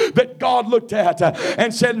era that God looked at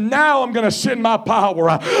and said, now I'm going to send my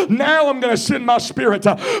power. Now I'm going to send my Spirit.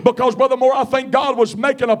 Because, Brother Moore, I think God was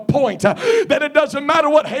making a point that it doesn't matter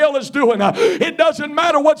what hell is doing. It doesn't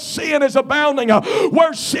matter what sin is abounding.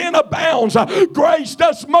 Where sin abounds, grace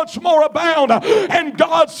does much more abound. And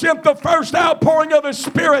God sent the first outpouring of His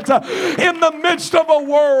Spirit in the midst of a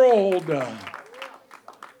world that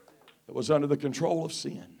was under the control of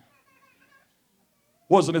sin.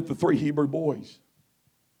 Wasn't it the 3 Hebrew boys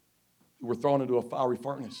who were thrown into a fiery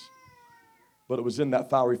furnace? But it was in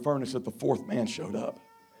that fiery furnace that the 4th man showed up.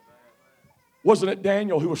 Wasn't it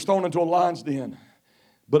Daniel who was thrown into a lion's den?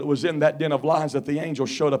 But it was in that den of lions that the angel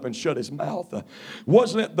showed up and shut his mouth.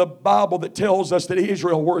 Wasn't it the Bible that tells us that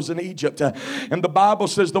Israel was in Egypt? And the Bible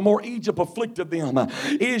says the more Egypt afflicted them,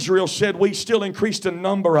 Israel said, we still increased in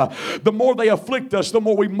number. The more they afflict us, the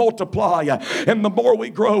more we multiply and the more we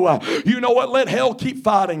grow. You know what? Let hell keep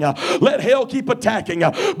fighting. Let hell keep attacking.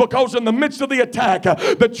 Because in the midst of the attack,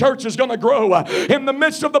 the church is going to grow. In the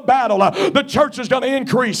midst of the battle, the church is going to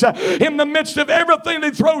increase. In the midst of everything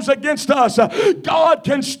that throws against us, God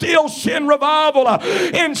can still send revival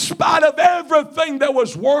in spite of everything that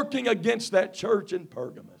was working against that church in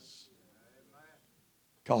Pergamos.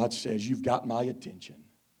 God says, you've got my attention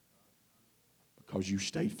because you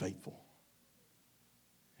stayed faithful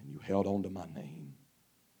and you held on to my name.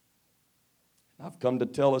 And I've come to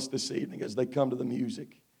tell us this evening as they come to the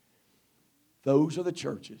music, those are the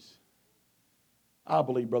churches I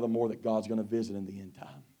believe, Brother Moore, that God's going to visit in the end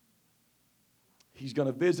time. He's going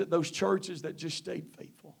to visit those churches that just stayed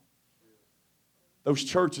faithful. Those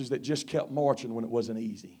churches that just kept marching when it wasn't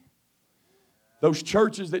easy. Those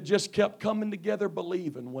churches that just kept coming together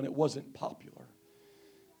believing when it wasn't popular.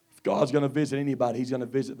 If God's going to visit anybody, He's going to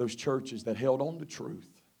visit those churches that held on to truth,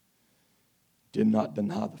 did not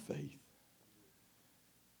deny the faith.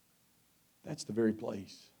 That's the very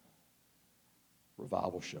place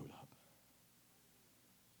revival showed up.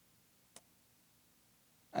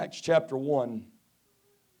 Acts chapter 1.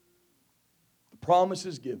 Promise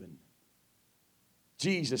is given.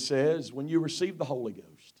 Jesus says, when you receive the Holy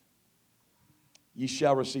Ghost, ye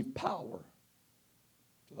shall receive power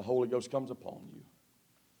till the Holy Ghost comes upon you.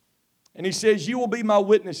 And He says, you will be my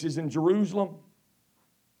witnesses in Jerusalem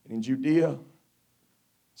and in Judea,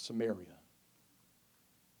 Samaria.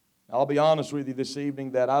 Now, I'll be honest with you this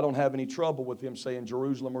evening that I don't have any trouble with Him saying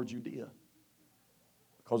Jerusalem or Judea,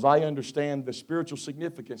 because I understand the spiritual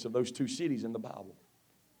significance of those two cities in the Bible.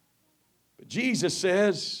 But Jesus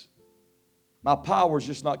says, my power is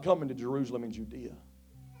just not coming to Jerusalem and Judea,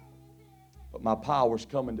 but my power is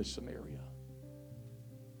coming to Samaria.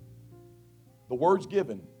 The word's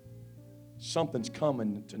given. Something's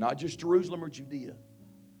coming to not just Jerusalem or Judea,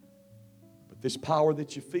 but this power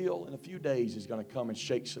that you feel in a few days is going to come and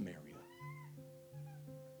shake Samaria.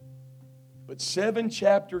 But 7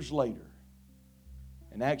 chapters later,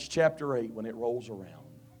 in Acts chapter 8, when it rolls around,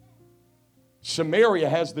 Samaria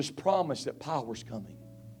has this promise that power's coming.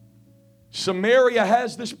 Samaria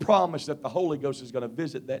has this promise that the Holy Ghost is going to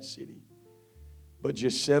visit that city. But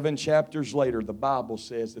just 7 chapters later, the Bible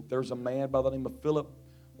says that there's a man by the name of Philip,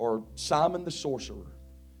 or Simon the sorcerer,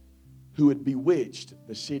 who had bewitched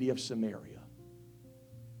the city of Samaria.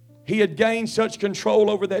 He had gained such control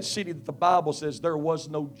over that city that the Bible says there was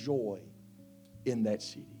no joy in that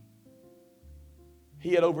city.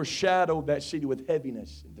 He had overshadowed that city with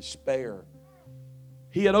heaviness and despair.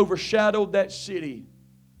 He had overshadowed that city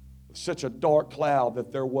with such a dark cloud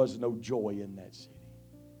that there was no joy in that city.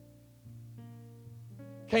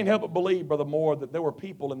 Can't help but believe, Brother Moore, that there were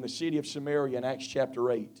people in the city of Samaria in Acts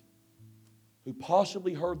chapter 8 who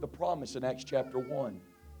possibly heard the promise in Acts chapter 1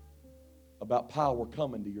 about power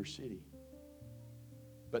coming to your city.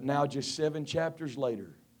 But now, just 7 chapters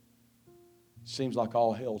later, it seems like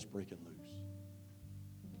all hell's breaking loose.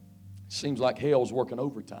 It seems like hell's working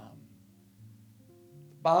overtime.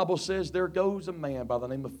 The Bible says there goes a man by the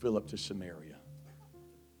name of Philip to Samaria.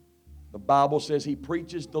 The Bible says he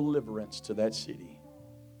preaches deliverance to that city.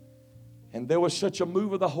 And there was such a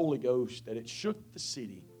move of the Holy Ghost that it shook the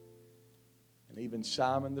city. And even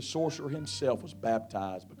Simon the sorcerer himself was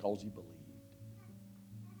baptized because he believed.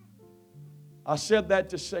 I said that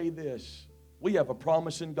to say this. We have a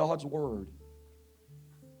promise in God's Word.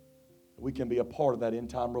 We can be a part of that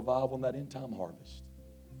end-time revival and that end-time harvest.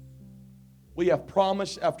 We have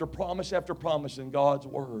promise after promise after promise in God's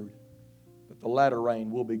Word that the latter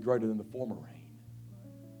rain will be greater than the former rain.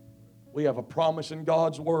 We have a promise in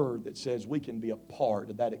God's Word that says we can be a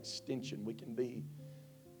part of that extension. We can be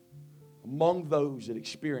among those that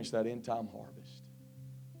experience that end-time harvest.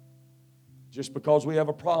 Just because we have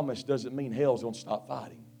a promise doesn't mean hell's going to stop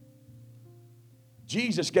fighting.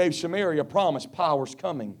 Jesus gave Samaria a promise, power's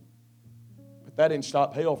coming. But that didn't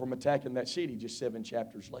stop hell from attacking that city just 7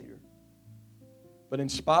 chapters later. But in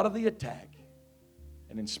spite of the attack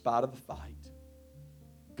and in spite of the fight,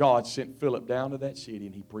 God sent Philip down to that city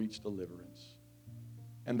and he preached deliverance.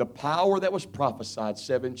 And the power that was prophesied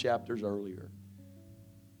 7 chapters earlier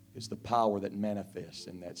is the power that manifests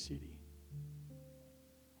in that city.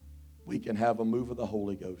 We can have a move of the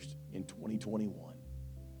Holy Ghost in 2021.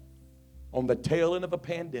 On the tail end of a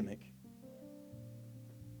pandemic,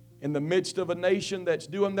 in the midst of a nation that's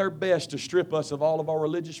doing their best to strip us of all of our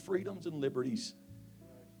religious freedoms and liberties.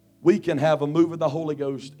 we can have a move of the Holy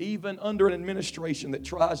Ghost even under an administration that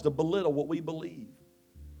tries to belittle what we believe.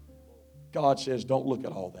 God says, don't look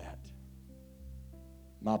at all that.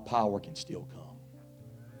 My power can still come.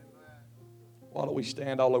 Why don't we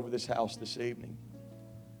stand all over this house this evening?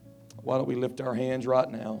 Why don't we lift our hands right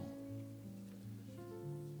now?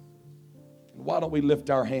 Why don't we lift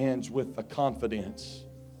our hands with a confidence?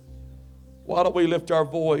 Why don't we lift our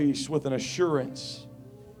voice with an assurance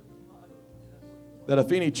that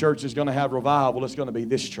if any church is going to have revival, it's going to be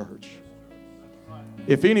this church.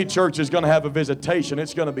 If any church is going to have a visitation,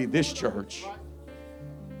 it's going to be this church.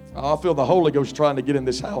 I feel the Holy Ghost trying to get in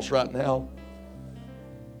this house right now.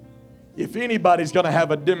 If anybody's going to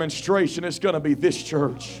have a demonstration, it's going to be this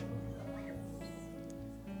church.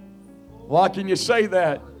 Why can you say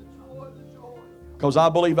that? Because I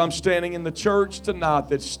believe I'm standing in the church tonight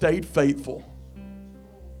that stayed faithful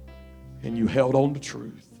and you held on to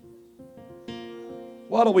truth.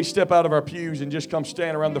 Why don't we step out of our pews and just come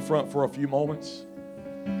stand around the front for a few moments?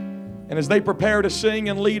 And as they prepare to sing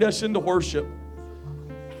and lead us into worship,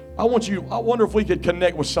 I wonder if we could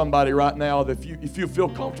connect with somebody right now that if you feel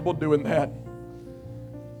comfortable doing that.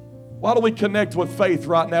 Why don't we connect with faith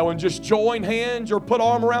right now and just join hands or put an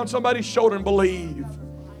arm around somebody's shoulder and believe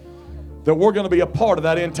that we're going to be a part of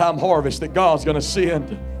that end time harvest that God's going to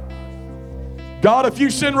send. God, if you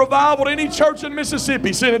send revival to any church in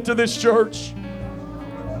Mississippi, send it to this church.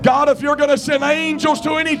 God, if you're going to send angels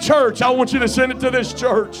to any church, I want you to send it to this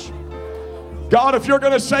church. God, if you're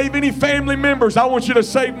going to save any family members, I want you to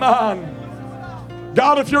save mine.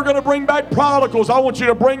 God, if you're going to bring back prodigals, I want you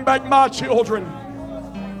to bring back my children.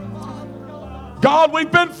 God,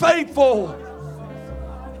 we've been faithful.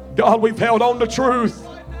 God, we've held on to truth.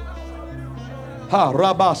 I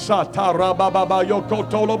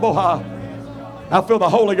feel the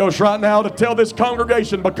Holy Ghost right now to tell this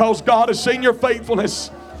congregation, because God has seen your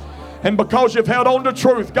faithfulness and because you've held on to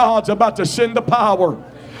truth, God's about to send the power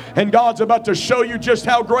and God's about to show you just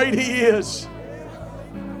how great He is.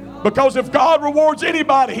 Because if God rewards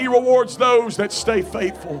anybody, He rewards those that stay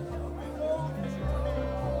faithful.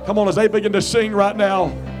 Come on, as they begin to sing right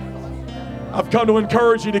now, I've come to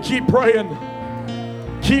encourage you to keep praying,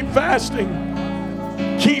 keep fasting,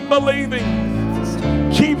 keep believing,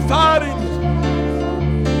 keep fighting,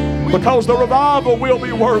 because the revival will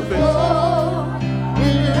be worth it.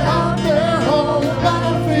 We're out there on the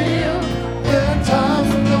battlefield. There are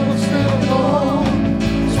times when no one's still alone.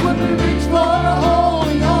 It's when we reach for a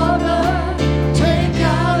holy order, take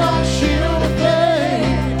out our shield of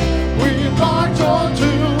faith. We march on to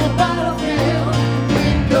the battlefield.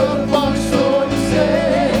 Pick up our sword and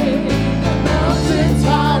say, the mountain's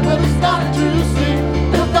high, but it's not to sleep.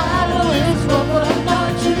 The battle is rough, but I'm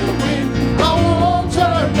not to weak. I won't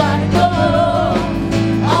turn back, no.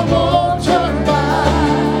 I won't turn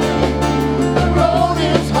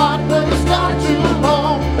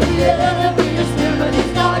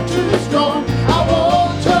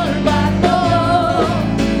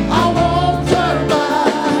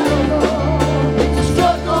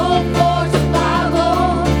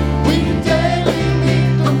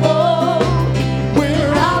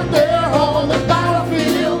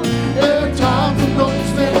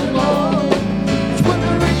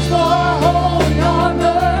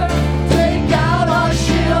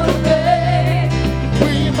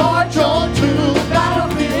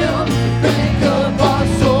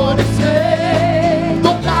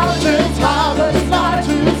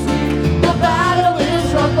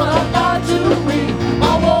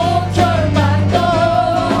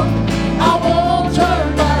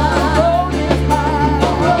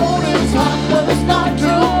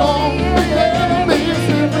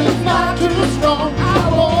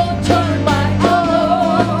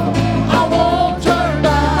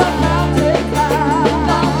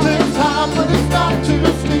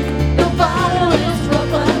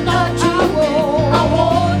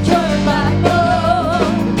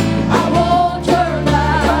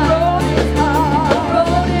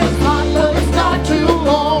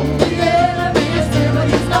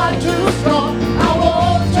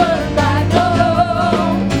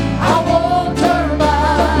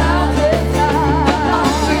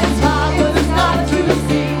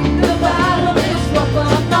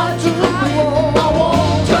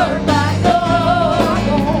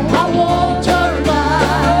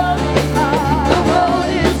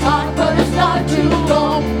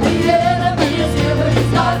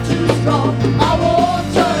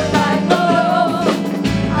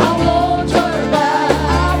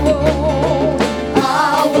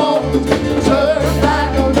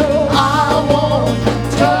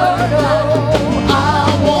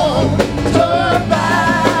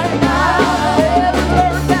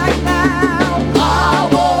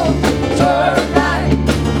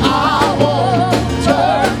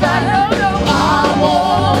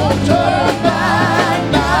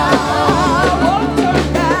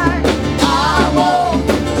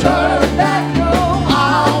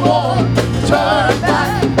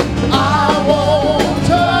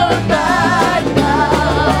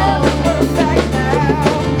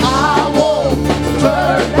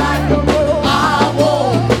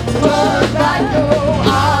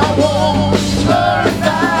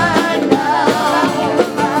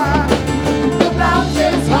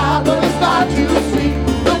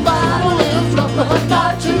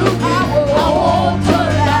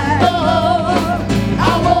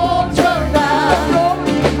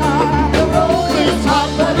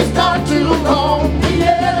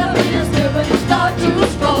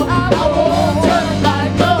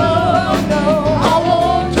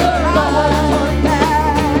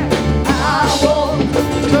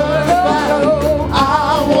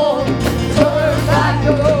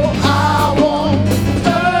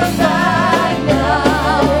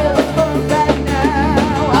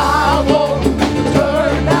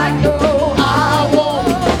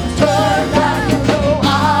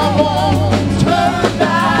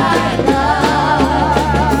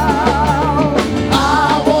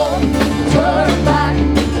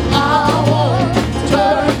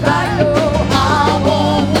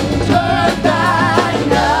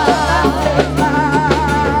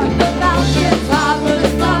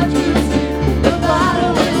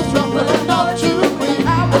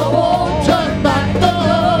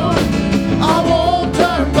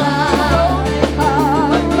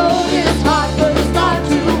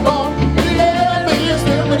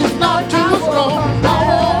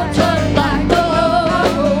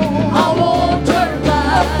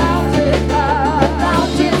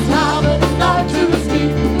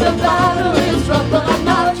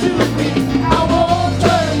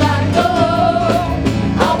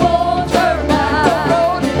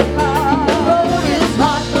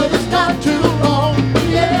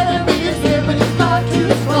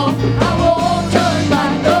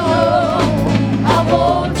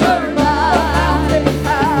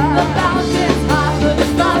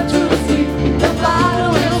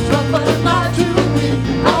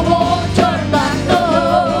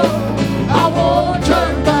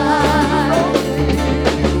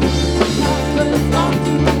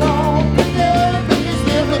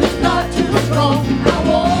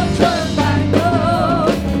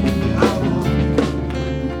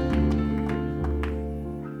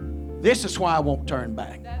This is why I won't turn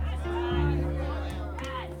back.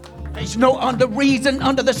 There's no other reason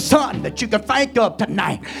under the sun that you can think of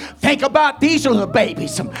tonight. Think about these little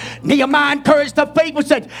babies. Nehemiah encouraged the people,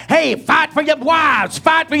 said, hey, fight for your wives,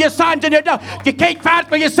 fight for your sons and your daughters. You can't fight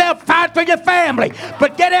for yourself, fight for your family.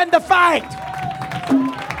 But get in the fight.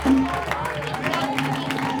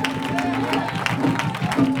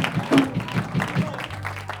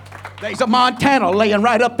 There's a Montana laying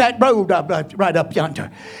right up that road, right up yonder,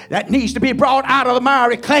 that needs to be brought out of the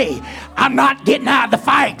miry clay. I'm not getting out of the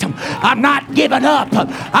fight. I'm not giving up.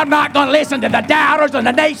 I'm not going to listen to the doubters and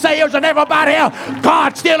the naysayers and everybody else.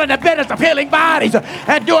 God's still in the business of healing bodies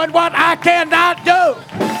and doing what I cannot do.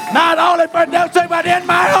 Not only for Nelson, but in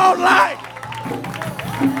my own life.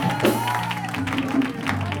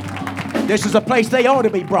 This is a place they ought to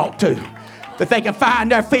be brought to, that they can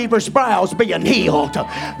find their feverish brows being healed.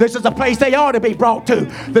 This is a place they ought to be brought to,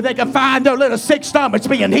 that they can find their little sick stomachs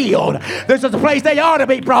being healed. This is a place they ought to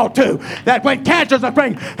be brought to, that when cancer's a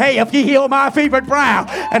thing, hey, if he healed my fevered brow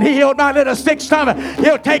and he healed my little sick stomach,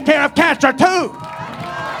 he'll take care of cancer too.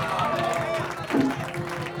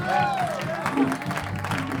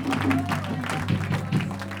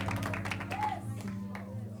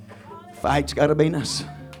 Fight's got to be in us.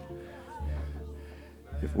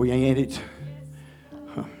 If we ain't it,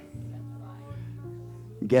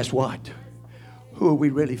 guess what? Who are we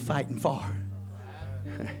really fighting for?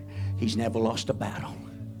 He's never lost a battle.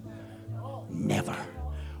 Never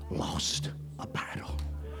lost a battle.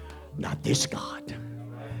 Not this God.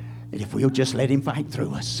 And if we'll just let him fight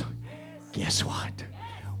through us, guess what?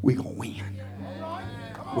 We're going to win.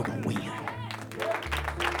 We're going to win.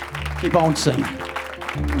 Keep on singing.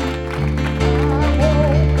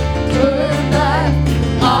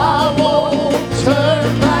 I won't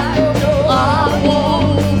turn back. I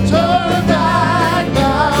won't turn back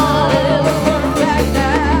now.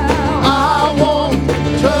 I won't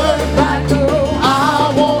turn back.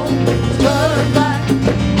 I won't turn back.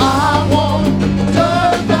 I won't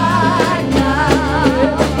turn back now.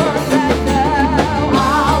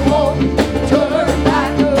 I won't turn back.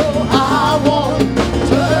 I won't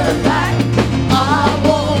turn back. I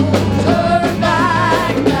won't turn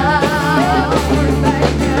back now.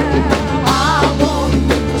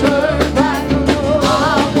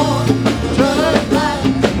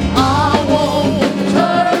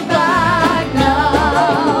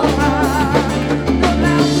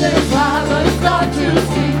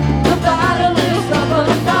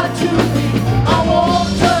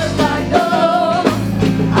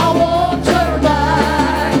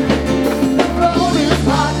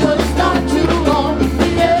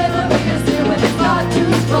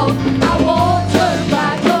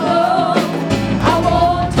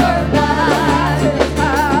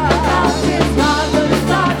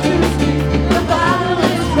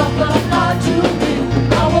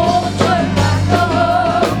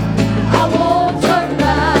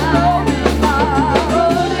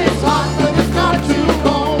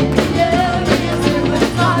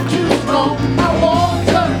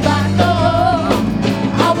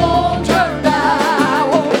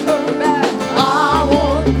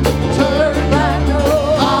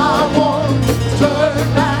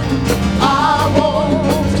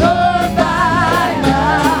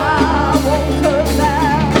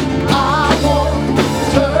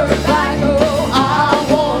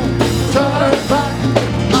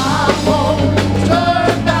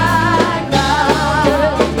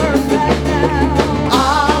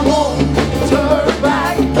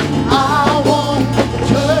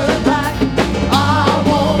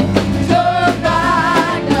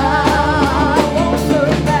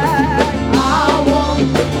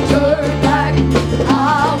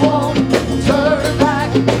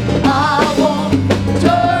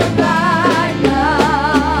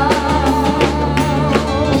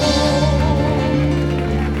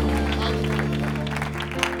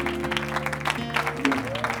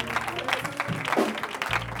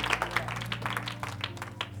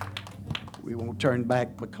 Turn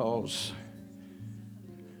back, because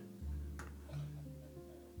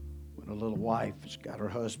when a little wife has got her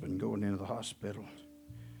husband going into the hospital,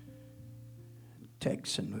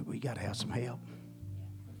 texting, we got to have some help.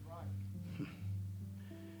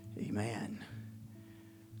 Amen.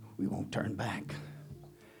 We won't turn back.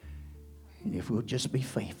 And if we'll just be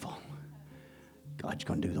faithful, God's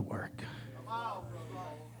going to do the work.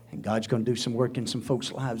 And God's going to do some work in some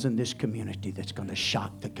folks' lives in this community that's going to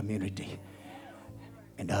shock the community.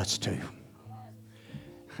 And us too.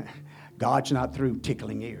 God's not through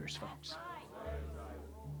tickling ears, folks.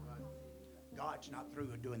 God's not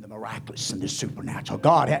through doing the miraculous and the supernatural.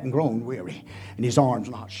 God hadn't grown weary, and his arm's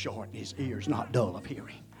not short, and his ears not dull of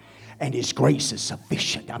hearing. And His grace is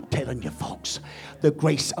sufficient. I'm telling you, folks. The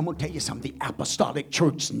grace, I'm going to tell you something. The apostolic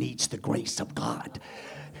church needs the grace of God.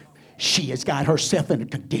 She has got herself in a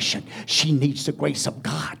condition. She needs the grace of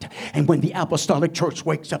God. And when the apostolic church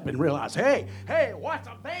wakes up and realizes, hey, what's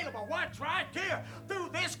available? What's right here? Through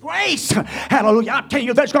this grace. Hallelujah. I tell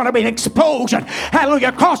you, there's going to be an explosion. Hallelujah.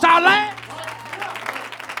 Across our land.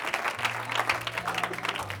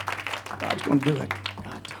 God's going to do it.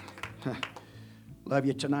 God. Love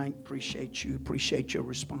you tonight. Appreciate you. Appreciate your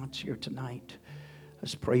response here tonight.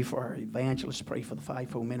 Let's pray for our evangelists. Pray for the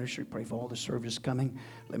fivefold ministry. Pray for all the service coming.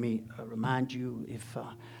 Let me remind you, if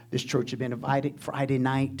this church has been invited Friday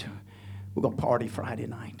night, we're going to party Friday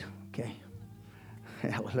night. Okay?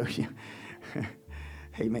 Hallelujah.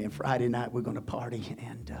 Amen. Friday night we're going to party.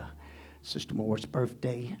 And Sister Moore's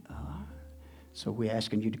birthday. So we're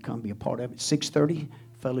asking you to come be a part of it. 6:30,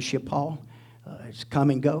 Fellowship Hall. It's come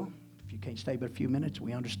and go. If you can't stay but a few minutes,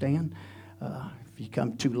 we understand. If you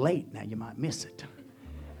come too late, now you might miss it.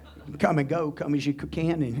 Come and go, come as you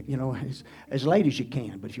can, and as late as you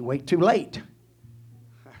can. But if you wait too late,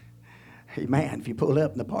 hey man, if you pull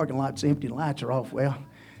up and the parking lot's empty and the lights are off, well,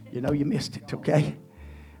 you missed it. Okay,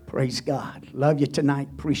 praise God. Love you tonight.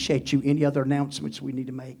 Appreciate you. Any other announcements we need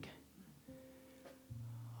to make?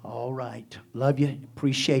 All right. Love you.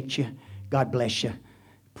 Appreciate you. God bless you.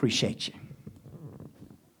 Appreciate you.